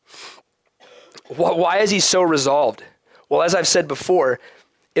 Why is he so resolved? Well, as I've said before,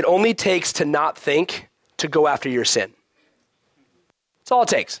 it only takes to not think to go after your sin. That's all it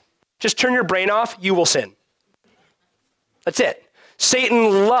takes. Just turn your brain off, you will sin. That's it.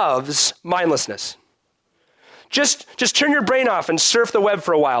 Satan loves mindlessness. Just turn your brain off and surf the web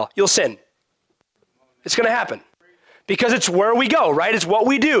for a while. You'll sin. It's going to happen because it's where we go, right? It's what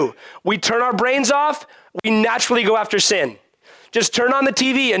we do. We turn our brains off. We naturally go after sin. Just turn on the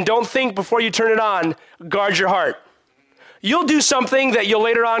TV and don't think before you turn it on. Guard your heart. You'll do something that you'll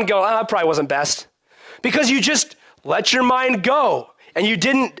later on go, that probably wasn't best because you just let your mind go and you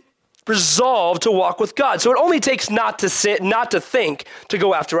didn't resolve to walk with God. So it only takes not to sin, not to think to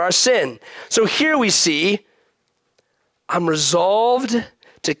go after our sin. So here we see I'm resolved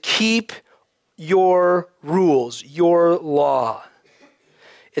to keep your rules, your law.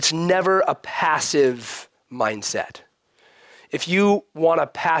 It's never a passive mindset. If you want a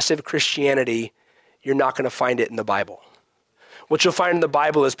passive Christianity, you're not going to find it in the Bible. What you'll find in the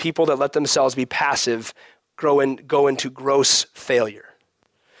Bible is people that let themselves be passive go into gross failure.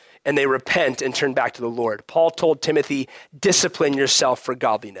 And they repent and turn back to the Lord. Paul told Timothy, discipline yourself for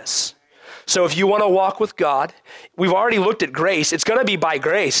godliness. So if you want to walk with God, we've already looked at grace. It's going to be by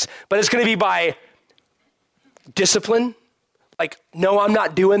grace, but it's going to be by discipline. Like, no, I'm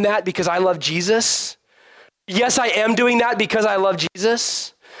not doing that because I love Jesus. Yes, I am doing that because I love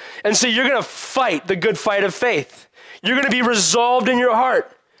Jesus. And so you're going to fight the good fight of faith. You're going to be resolved in your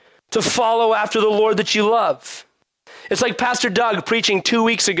heart to follow after the Lord that you love. It's like Pastor Doug preaching 2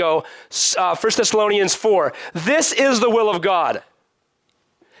 weeks ago, 1 Thessalonians 4. This is the will of God,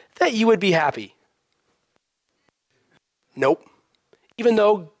 that you would be happy. Nope. Even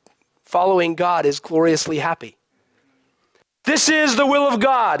though following God is gloriously happy. This is the will of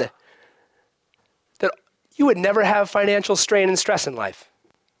God, that you would never have financial strain and stress in life.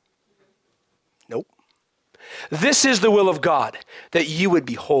 Nope. This is the will of God, that you would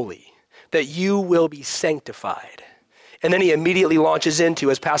be holy, that you will be sanctified. And then he immediately launches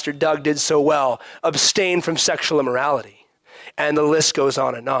into, as Pastor Doug did so well, abstain from sexual immorality. And the list goes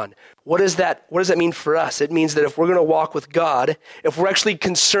on and on. What does that mean for us? It means that if we're going to walk with God, if we're actually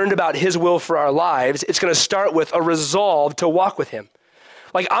concerned about his will for our lives, it's going to start with a resolve to walk with him.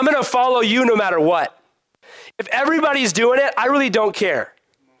 Like, I'm going to follow you no matter what. If everybody's doing it, I really don't care.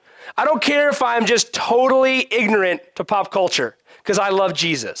 I don't care if I'm just totally ignorant to pop culture because I love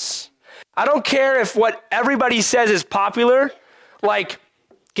Jesus. I don't care if what everybody says is popular, like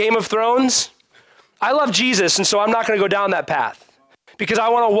Game of Thrones. I love Jesus, and so I'm not going to go down that path because I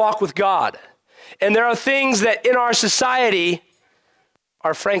want to walk with God. And there are things that in our society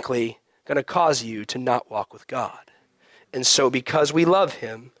are frankly going to cause you to not walk with God. And so because we love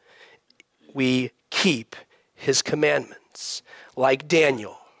him, we keep his commandments, like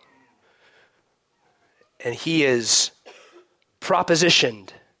Daniel. And he is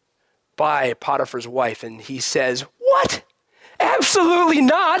propositioned by Potiphar's wife, and he says, "What? Absolutely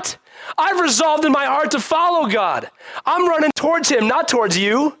not. I've resolved in my heart to follow God. I'm running towards him, not towards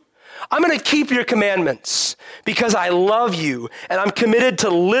you. I'm going to keep your commandments because I love you, and I'm committed to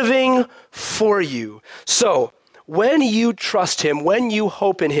living for you." So when you trust him, when you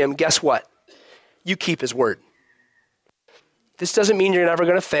hope in him, guess what? You keep his word. This doesn't mean you're never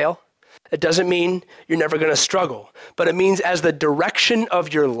going to fail. It doesn't mean you're never going to struggle, but it means as the direction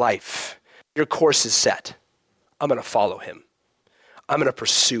of your life, your course is set. I'm going to follow him. I'm going to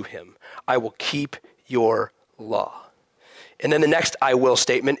pursue him. I will keep your law. And then the next I will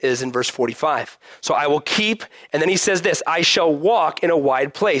statement is in verse 45. So I will keep, and then he says this, I shall walk in a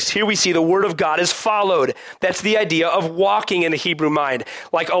wide place. Here we see the word of God is followed. That's the idea of walking in the Hebrew mind,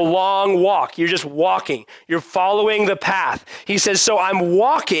 like a long walk. You're just walking. You're following the path. He says, so I'm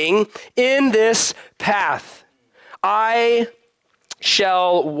walking in this path. I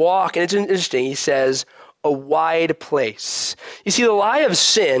shall walk. And it's interesting. He says, a wide place. You see, the lie of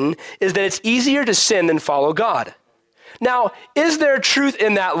sin is that it's easier to sin than follow God. Now, is there truth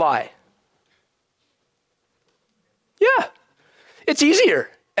in that lie? Yeah, it's easier.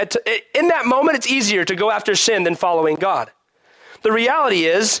 In that moment, it's easier to go after sin than following God. The reality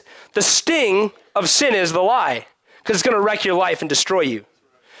is, the sting of sin is the lie, because it's going to wreck your life and destroy you.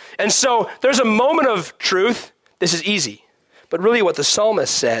 And so there's a moment of truth. This is easy. But really what the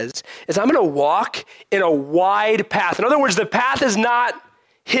psalmist says is, I'm going to walk in a wide path. In other words, the path is not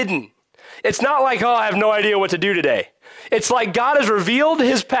hidden. It's not like, I have no idea what to do today. It's like God has revealed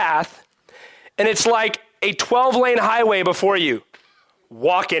his path, and it's like a 12-lane highway before you.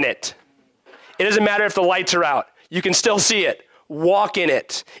 Walk in it. It doesn't matter if the lights are out. You can still see it. Walk in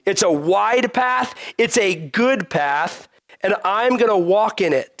it. It's a wide path. It's a good path, and I'm going to walk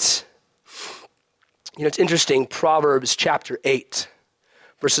in it. You know, it's interesting, Proverbs chapter 8,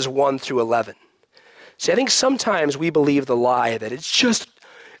 verses 1 through 11. See, I think sometimes we believe the lie that it's just,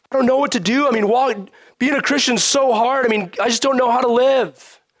 I don't know what to do. I mean, being a Christian is so hard. I mean, I just don't know how to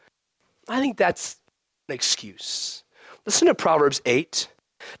live. I think that's an excuse. Listen to Proverbs 8.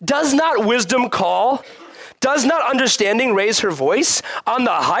 Does not wisdom call? Does not understanding raise her voice? On the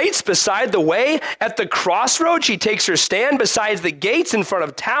heights beside the way, at the crossroads, she takes her stand beside the gates in front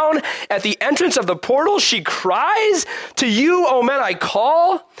of town. At the entrance of the portal, she cries, to you, O men, I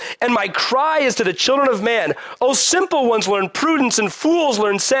call, and my cry is to the children of man. O simple ones, learn prudence, and fools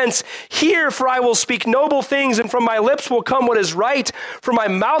learn sense. Hear, for I will speak noble things, and from my lips will come what is right. For my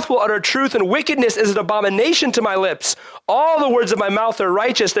mouth will utter truth, and wickedness is an abomination to my lips. All the words of my mouth are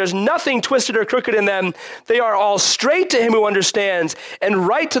righteous. There's nothing twisted or crooked in them. They are all straight to him who understands, and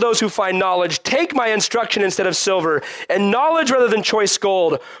right to those who find knowledge. Take my instruction instead of silver, and knowledge rather than choice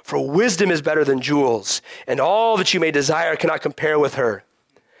gold. For wisdom is better than jewels, and all that you may desire cannot compare with her.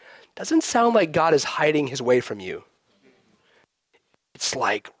 Doesn't sound like God is hiding his way from you. It's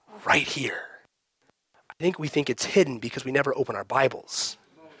like right here. I think we think it's hidden because we never open our Bibles.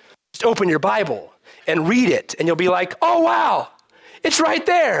 Just open your Bible and read it, and you'll be like, oh, wow, it's right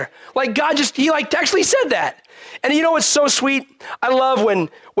there. Like God he actually said that. And you know what's so sweet? I love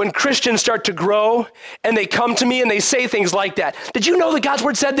when Christians start to grow and they come to me and they say things like that. Did you know that God's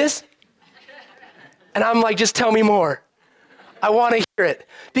word said this? And I'm like, just tell me more. I want to hear it.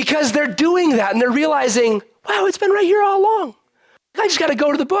 Because they're doing that and they're realizing, wow, it's been right here all along. I just got to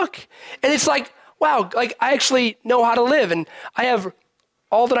go to the book. And it's like, wow, like I actually know how to live, and I have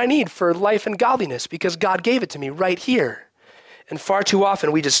all that I need for life and godliness because God gave it to me right here. And far too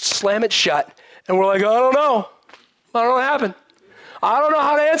often we just slam it shut and we're like, I don't know. I don't know what happened. I don't know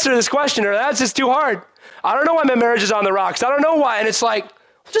how to answer this question, or that's just too hard. I don't know why my marriage is on the rocks. I don't know why. And it's like,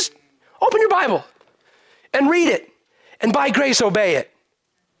 just open your Bible and read it, and by grace obey it.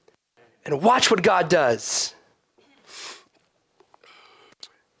 And watch what God does.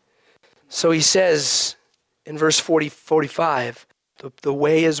 So he says in verse 45, the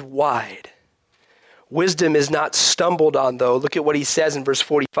way is wide. Wisdom is not stumbled on, though. Look at what he says in verse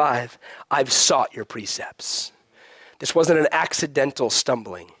 45. I've sought your precepts. This wasn't an accidental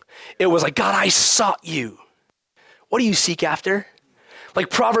stumbling. It was like, God, I sought you. What do you seek after? Like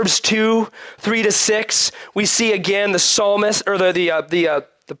Proverbs 2, 3-6, we see again the psalmist, or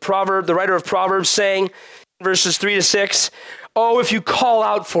the writer of Proverbs saying, verses 3-6, oh, if you call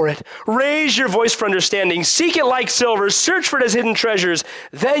out for it, raise your voice for understanding, seek it like silver, search for it as hidden treasures,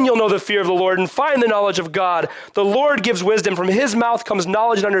 then you'll know the fear of the Lord and find the knowledge of God. The Lord gives wisdom. From his mouth comes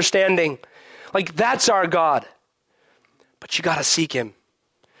knowledge and understanding. Like, that's our God. But you got to seek him.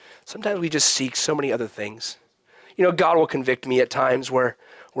 Sometimes we just seek so many other things. You know, God will convict me at times where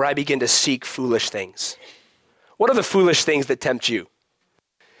I begin to seek foolish things. What are the foolish things that tempt you?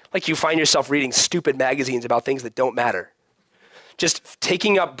 Like you find yourself reading stupid magazines about things that don't matter. Just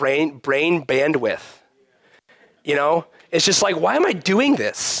taking up brain bandwidth. You know, it's just like, why am I doing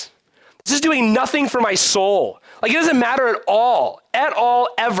this? This is doing nothing for my soul. Like, it doesn't matter at all,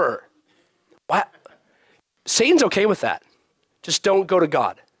 ever. What? Satan's okay with that. Just don't go to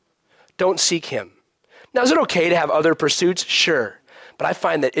God. Don't seek him. Now, is it okay to have other pursuits? Sure. But I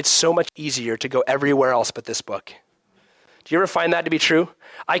find that it's so much easier to go everywhere else but this book. Do you ever find that to be true?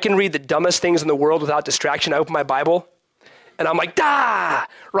 I can read the dumbest things in the world without distraction. I open my Bible, and I'm like,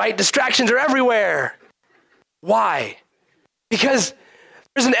 right? Distractions are everywhere. Why? Because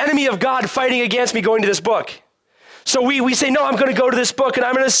there's an enemy of God fighting against me going to this book. So we say, no, I'm going to go to this book, and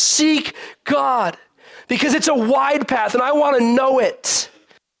I'm going to seek God because it's a wide path, and I want to know it.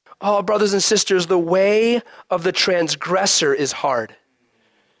 Oh, brothers and sisters, the way of the transgressor is hard.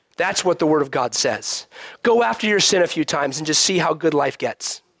 That's what the Word of God says. Go after your sin a few times and just see how good life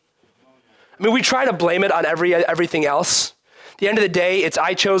gets. I mean, we try to blame it on everything else. At the end of the day, it's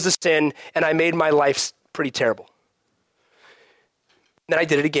I chose the sin and I made my life pretty terrible. And then I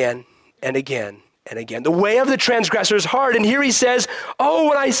did it again and again and again. The way of the transgressor is hard. And here he says, oh,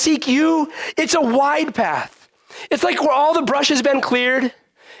 when I seek you, it's a wide path. It's like where all the brush has been cleared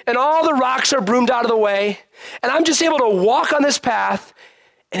and all the rocks are broomed out of the way. And I'm just able to walk on this path,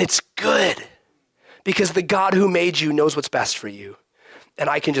 and it's good because the God who made you knows what's best for you. And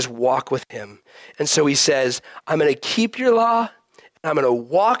I can just walk with him. And so he says, I'm going to keep your law, and I'm going to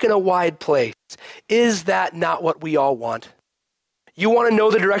walk in a wide place. Is that not what we all want? You want to know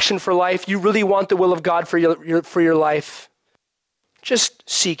the direction for life? You really want the will of God for your life? Just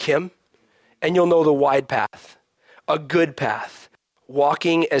seek him, and you'll know the wide path, a good path,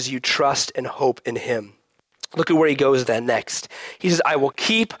 walking as you trust and hope in him. Look at where he goes then next. He says, I will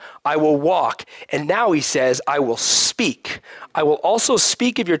keep, I will walk. And now he says, I will speak. I will also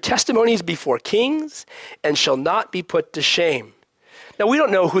speak of your testimonies before kings and shall not be put to shame. Now, we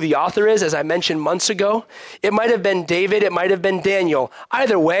don't know who the author is, as I mentioned months ago. It might have been David. It might have been Daniel.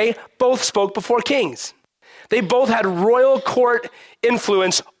 Either way, both spoke before kings. They both had royal court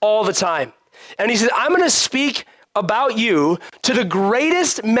influence all the time. And he says, I'm going to speak about you to the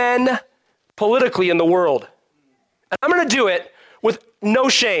greatest men politically in the world. And I'm going to do it with no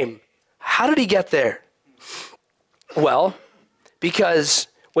shame. How did he get there? Well, because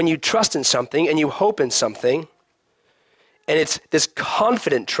when you trust in something and you hope in something, and it's this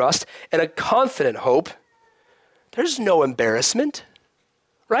confident trust and a confident hope, there's no embarrassment,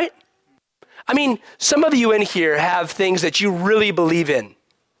 right? I mean, some of you in here have things that you really believe in.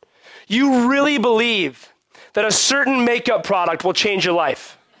 You really believe that a certain makeup product will change your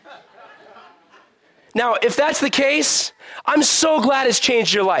life. Now, if that's the case, I'm so glad it's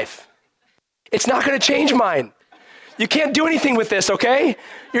changed your life. It's not going to change mine. You can't do anything with this, okay?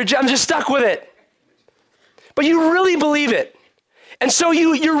 I'm just stuck with it. But you really believe it. And so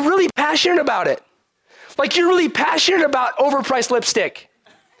you're really passionate about it. Like you're really passionate about overpriced lipstick.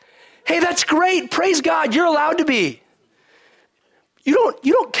 Hey, that's great. Praise God. You're allowed to be. You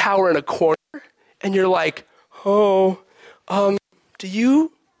don't cower in a corner and you're like, do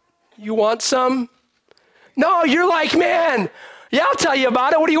you want some? No, you're like, man, yeah, I'll tell you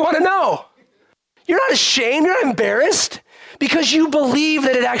about it. What do you want to know? You're not ashamed. You're not embarrassed because you believe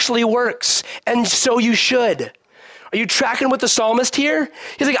that it actually works. And so you should. Are you tracking with the psalmist here?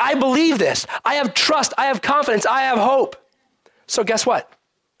 He's like, I believe this. I have trust. I have confidence. I have hope. So guess what?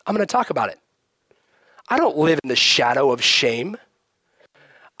 I'm going to talk about it. I don't live in the shadow of shame.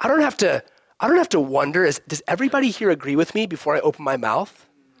 I don't have to wonder, does everybody here agree with me before I open my mouth?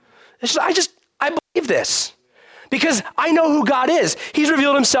 I believe this because I know who God is. He's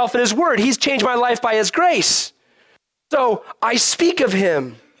revealed himself in his word. He's changed my life by his grace. So I speak of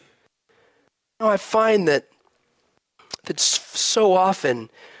him. I find that so often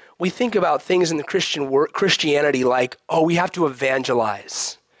we think about things in the Christianity like, oh, we have to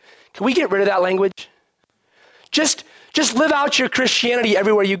evangelize. Can we get rid of that language? Just live out your Christianity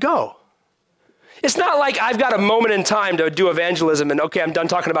everywhere you go. It's not like I've got a moment in time to do evangelism and okay, I'm done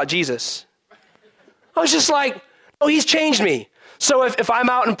talking about Jesus. I was just like, oh, he's changed me. So if I'm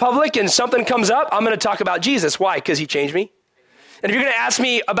out in public and something comes up, I'm going to talk about Jesus. Why? Because he changed me. And if you're going to ask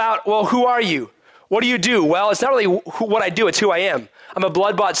me about, well, who are you? What do you do? Well, it's not really what I do, it's who I am. I'm a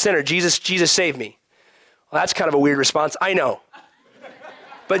blood-bought sinner. Jesus saved me. Well, that's kind of a weird response. I know.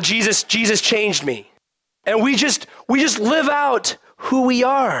 But Jesus changed me. And we just live out who we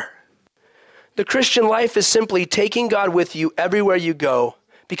are. The Christian life is simply taking God with you everywhere you go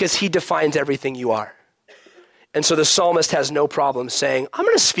because he defines everything you are. And so the psalmist has no problem saying, I'm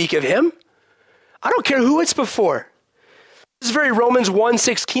going to speak of him. I don't care who it's before. This is very Romans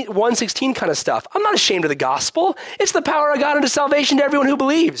 1:16 kind of stuff. I'm not ashamed of the gospel. It's the power of God unto salvation to everyone who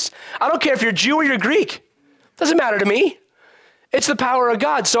believes. I don't care if you're Jew or you're Greek. Doesn't matter to me. It's the power of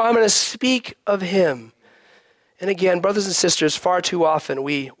God, so I'm going to speak of him. And again, brothers and sisters, far too often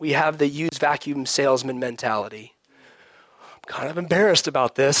we have the used vacuum salesman mentality. I'm kind of embarrassed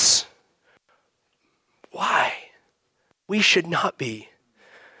about this. Why? We should not be.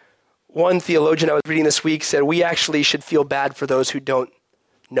 One theologian I was reading this week said we actually should feel bad for those who don't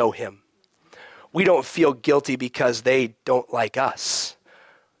know him. We don't feel guilty because they don't like us.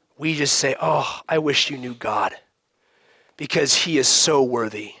 We just say, oh, I wish you knew God because he is so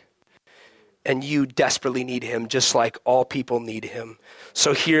worthy. And you desperately need him just like all people need him.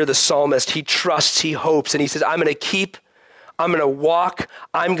 So here the psalmist, he trusts, he hopes, and he says, I'm going to walk,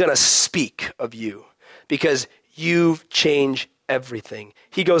 I'm going to speak of you because you've changed everything.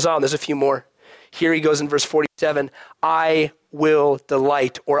 He goes on, there's a few more. Here he goes in verse 47, I will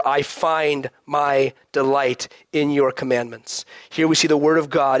delight, or I find my delight in your commandments. Here we see the word of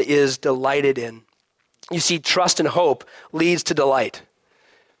God is delighted in. You see, trust and hope leads to delight.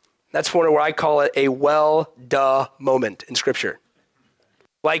 That's one where I call it a well-duh moment in Scripture.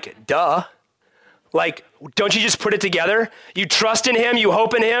 Like, duh. Like, don't you just put it together? You trust in him, you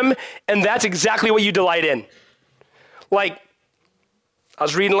hope in him, and that's exactly what you delight in. Like, I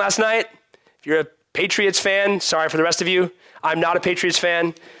was reading last night. If you're a Patriots fan, sorry for the rest of you. I'm not a Patriots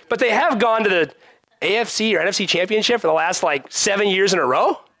fan. But they have gone to the AFC or NFC championship for the last 7 years in a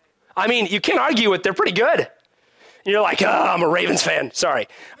row. I mean, you can't argue with they're pretty good. And you're like, I'm a Ravens fan. Sorry.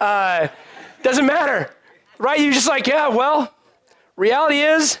 Doesn't matter. Right? You're just like, yeah, well, reality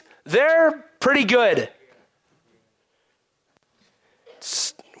is they're pretty good.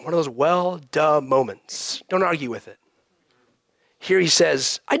 It's one of those well-duh moments. Don't argue with it. Here he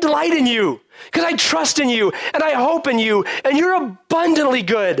says, I delight in you because I trust in you and I hope in you and you're abundantly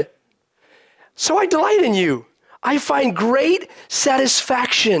good. So I delight in you. I find great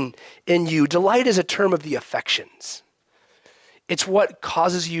satisfaction in you. Delight is a term of the affections. It's what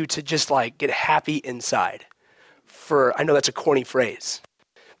causes you to just get happy inside. I know that's a corny phrase,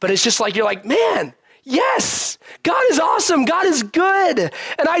 but it's just you're like, man, yes, God is awesome. God is good.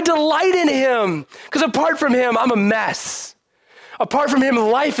 And I delight in him because apart from him, I'm a mess. Apart from him,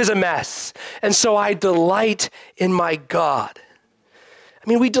 life is a mess. And so I delight in my God. I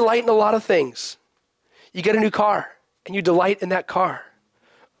mean, we delight in a lot of things. You get a new car, and you delight in that car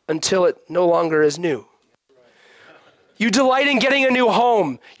until it no longer is new. You delight in getting a new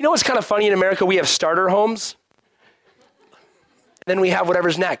home. You know what's kind of funny in America? We have starter homes. Then we have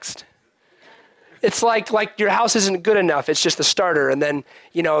whatever's next. It's like your house isn't good enough. It's just the starter. And then,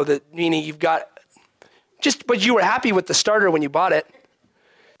 meaning you've got but you were happy with the starter when you bought it.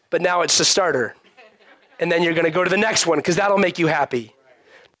 But now it's the starter. And then you're going to go to the next one because that'll make you happy.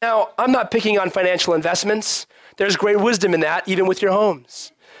 Now, I'm not picking on financial investments. There's great wisdom in that, even with your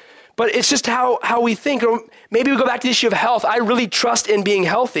homes. But it's just how we think. Or maybe we go back to the issue of health. I really trust in being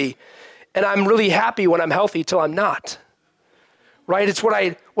healthy, and I'm really happy when I'm healthy till I'm not. Right? It's what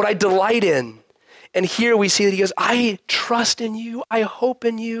I delight in. And here we see that he goes, I trust in you, I hope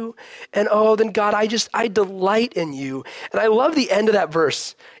in you, and then God, I delight in you. And I love the end of that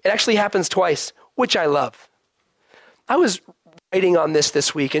verse. It actually happens twice, which I love. I was writing on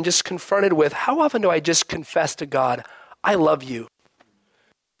this week and just confronted with how often do I just confess to God, I love you.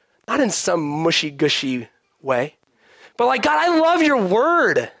 Not in some mushy-gushy way, but God, I love your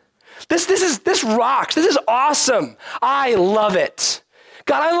word. This rocks. This is awesome. I love it.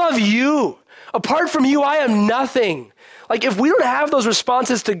 God, I love you. Apart from you, I am nothing. If we don't have those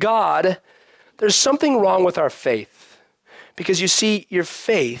responses to God, there's something wrong with our faith. Because you see, your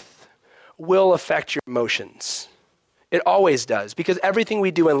faith will affect your emotions. It always does, because everything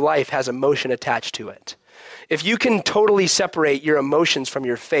we do in life has emotion attached to it. If you can totally separate your emotions from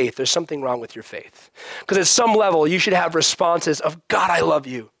your faith, there's something wrong with your faith. Because at some level, you should have responses of, God, I love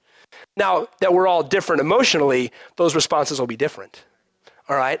you. Now, that we're all different emotionally, those responses will be different.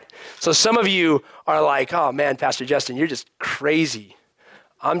 All right? So some of you are like, oh man, Pastor Justin, you're just crazy.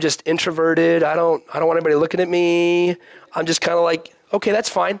 I'm just introverted. I don't want anybody looking at me. I'm just kind of like, okay, that's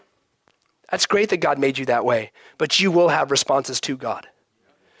fine. That's great that God made you that way. But you will have responses to God.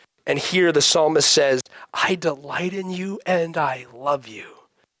 And here the psalmist says, I delight in you and I love you.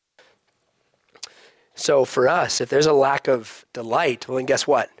 So for us, if there's a lack of delight, well then guess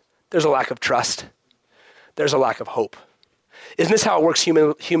what? There's a lack of trust. There's a lack of hope. Isn't this how it works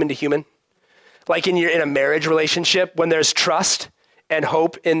human to human? Like in a marriage relationship, when there's trust and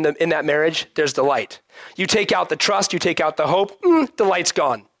hope in that marriage, there's delight. You take out the trust, you take out the hope, delight's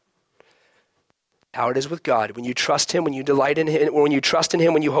gone. How it is with God. When you trust him, when you delight in him, when you trust in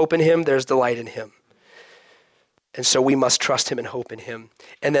him, when you hope in him, there's delight in him. And so we must trust him and hope in him.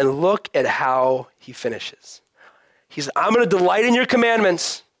 And then look at how he finishes. He says, I'm going to delight in your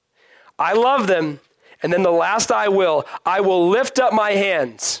commandments. I love them. And then the last I will lift up my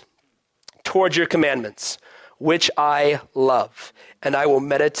hands towards your commandments, which I love. And I will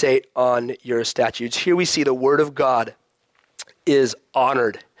meditate on your statutes. Here we see the word of God is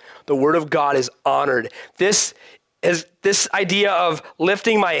honored. The word of God is honored. This idea of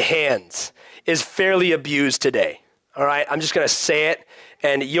lifting my hands is fairly abused today. All right, I'm just going to say it.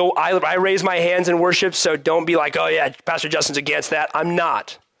 And I raise my hands in worship, so don't be like, oh yeah, Pastor Justin's against that. I'm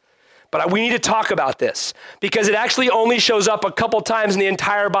not. But we need to talk about this because it actually only shows up a couple times in the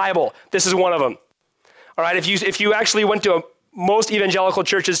entire Bible. This is one of them. All right, if you actually went to most evangelical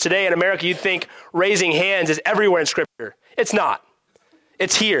churches today in America, you'd think raising hands is everywhere in Scripture. It's not.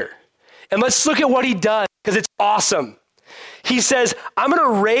 It's here. And let's look at what he does because it's awesome. He says, I'm going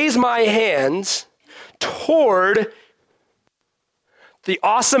to raise my hands toward the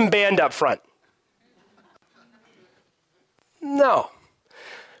awesome band up front. No.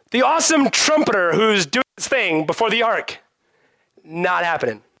 The awesome trumpeter who's doing his thing before the ark. Not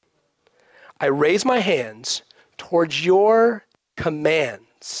happening. I raise my hands towards your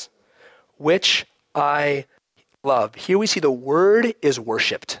commands, which I love. Here we see the word is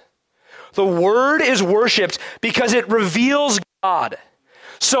worshiped. The word is worshiped because it reveals God.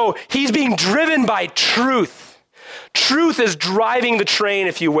 So he's being driven by truth. Truth is driving the train,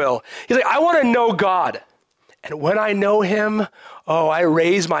 if you will. He's like, I want to know God. And when I know him, I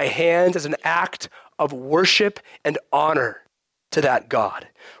raise my hands as an act of worship and honor to that God.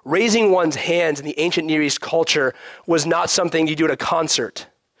 Raising one's hands in the ancient Near East culture was not something you do at a concert.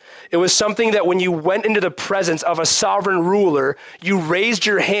 It was something that when you went into the presence of a sovereign ruler, you raised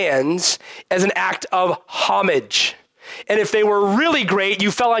your hands as an act of homage. And if they were really great,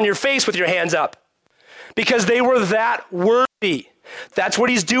 you fell on your face with your hands up because they were that worthy. That's what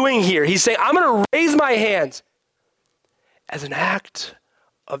he's doing here. He's saying, I'm going to raise my hands as an act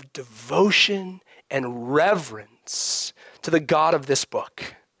of devotion and reverence to the God of this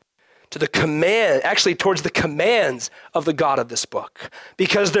book. Towards the commands of the God of this book,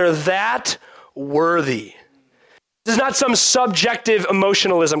 because they're that worthy. This is not some subjective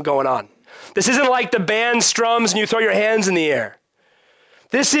emotionalism going on. This isn't like the band strums and you throw your hands in the air.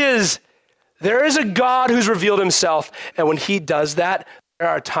 There is a God who's revealed himself, and when he does that, there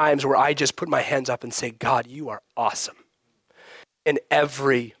are times where I just put my hands up and say, God, you are awesome in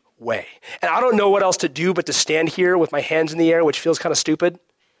every way. And I don't know what else to do but to stand here with my hands in the air, which feels kind of stupid.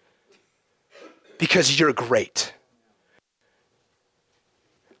 Because you're great.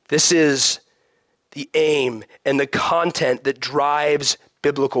 This is the aim and the content that drives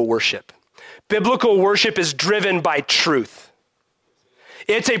biblical worship. Biblical worship is driven by truth.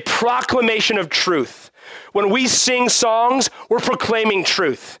 It's a proclamation of truth. When we sing songs, we're proclaiming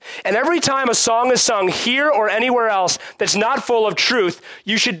truth. And every time a song is sung here or anywhere else that's not full of truth,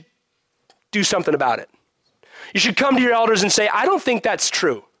 you should do something about it. You should come to your elders and say, I don't think that's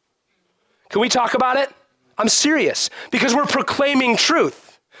true. Can we talk about it? I'm serious, because we're proclaiming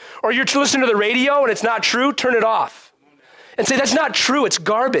truth. Or you're listening to the radio and it's not true, turn it off. And say, that's not true, it's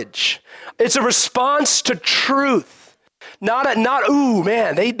garbage. It's a response to truth. Ooh,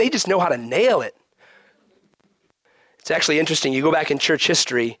 man, they just know how to nail it. It's actually interesting, you go back in church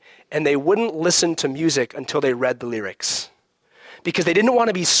history and they wouldn't listen to music until they read the lyrics. Because they didn't want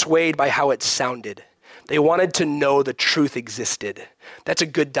to be swayed by how it sounded. They wanted to know the truth existed. That's a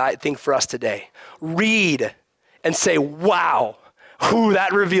good thing for us today. Read and say, wow,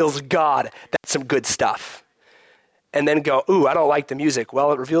 that reveals God. That's some good stuff. And then go, I don't like the music.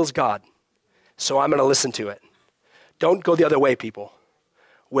 Well, it reveals God, so I'm going to listen to it. Don't go the other way, people,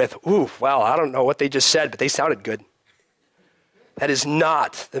 with, ooh, well, I don't know what they just said, but they sounded good. That is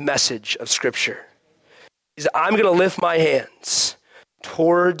not the message of Scripture. He says, I'm going to lift my hands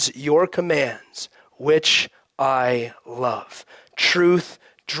towards your commands, which I love. Truth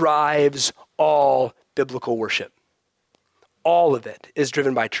drives all biblical worship. All of it is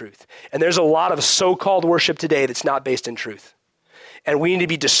driven by truth. And there's a lot of so-called worship today that's not based in truth. And we need to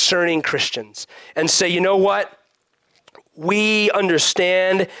be discerning Christians and say, you know what? We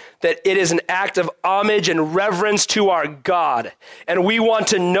understand that it is an act of homage and reverence to our God. And we want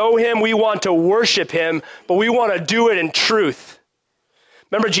to know him, we want to worship him, but we want to do it in truth.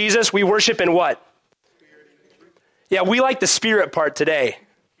 Remember Jesus? We worship in what? Yeah, we like the spirit part today.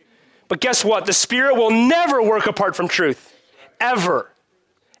 But guess what? The Spirit will never work apart from truth. Ever.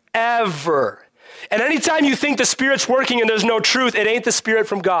 Ever. And anytime you think the Spirit's working and there's no truth, it ain't the Spirit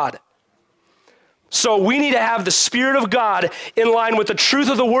from God. So we need to have the Spirit of God in line with the truth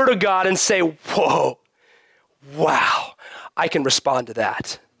of the Word of God and say, whoa, wow, I can respond to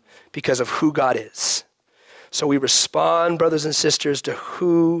that because of who God is. So we respond, brothers and sisters, to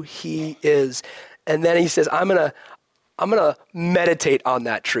who he is. And then he says, I'm gonna meditate on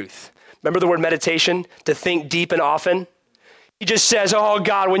that truth. Remember the word meditation? To think deep and often? He just says, oh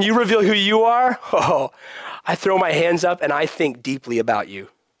God, when you reveal who you are, I throw my hands up and I think deeply about you.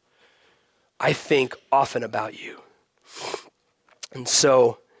 I think often about you. And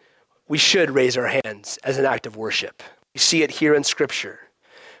so we should raise our hands as an act of worship. We see it here in Scripture,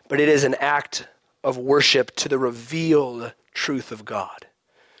 but it is an act of worship to the revealed truth of God.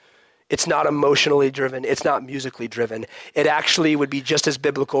 It's not emotionally driven. It's not musically driven. It actually would be just as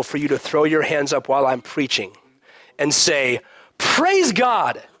biblical for you to throw your hands up while I'm preaching and say, praise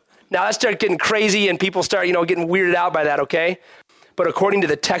God. Now that starts getting crazy and people start, getting weirded out by that, okay? But according to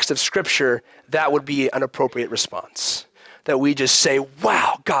the text of Scripture, that would be an appropriate response. That we just say,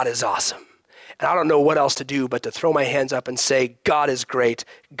 wow, God is awesome. And I don't know what else to do but to throw my hands up and say, God is great,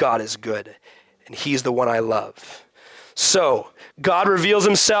 God is good, and he's the one I love. So, God reveals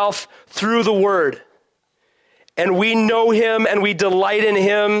himself through the Word. And we know him and we delight in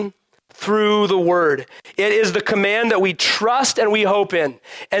him through the Word. It is the command that we trust and we hope in.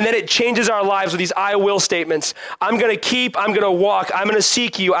 And then it changes our lives with these I will statements. I'm going to keep, I'm going to walk, I'm going to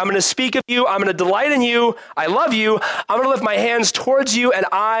seek you, I'm going to speak of you, I'm going to delight in you, I love you, I'm going to lift my hands towards you, and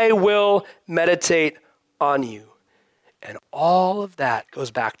I will meditate on you. And all of that goes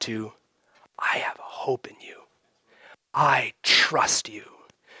back to, I have a hope in you. I trust you.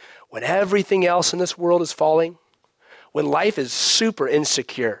 When everything else in this world is falling, when life is super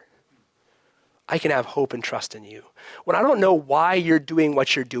insecure, I can have hope and trust in you. When I don't know why you're doing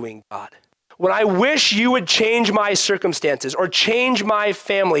what you're doing, God. When I wish you would change my circumstances or change my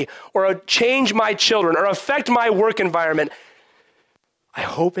family or change my children or affect my work environment, I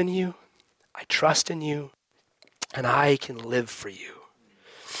hope in you, I trust in you, and I can live for you.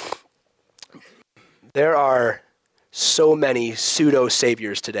 There are so many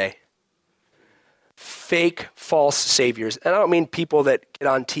pseudo-saviors today. Fake, false saviors. And I don't mean people that get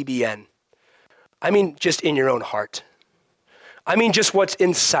on TBN. I mean just in your own heart. I mean just what's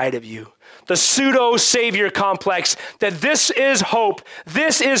inside of you. The pseudo-savior complex that this is hope,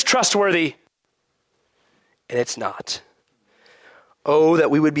 this is trustworthy. And it's not. Oh, that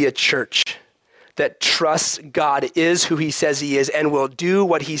we would be a church that trusts God is who he says he is and will do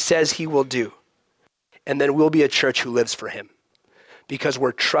what he says he will do. And then we'll be a church who lives for him because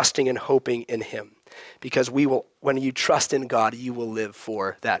we're trusting and hoping in him. Because we will, when you trust in God, you will live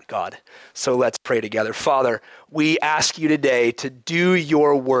for that God. So let's pray together. Father, we ask you today to do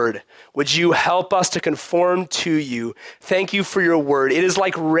your word. Would you help us to conform to you? Thank you for your word. It is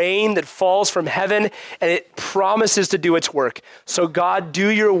like rain that falls from heaven and it promises to do its work. So God, do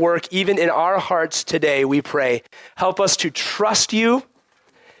your work even in our hearts today, we pray. Help us to trust you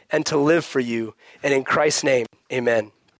and to live for you. And in Christ's name, amen.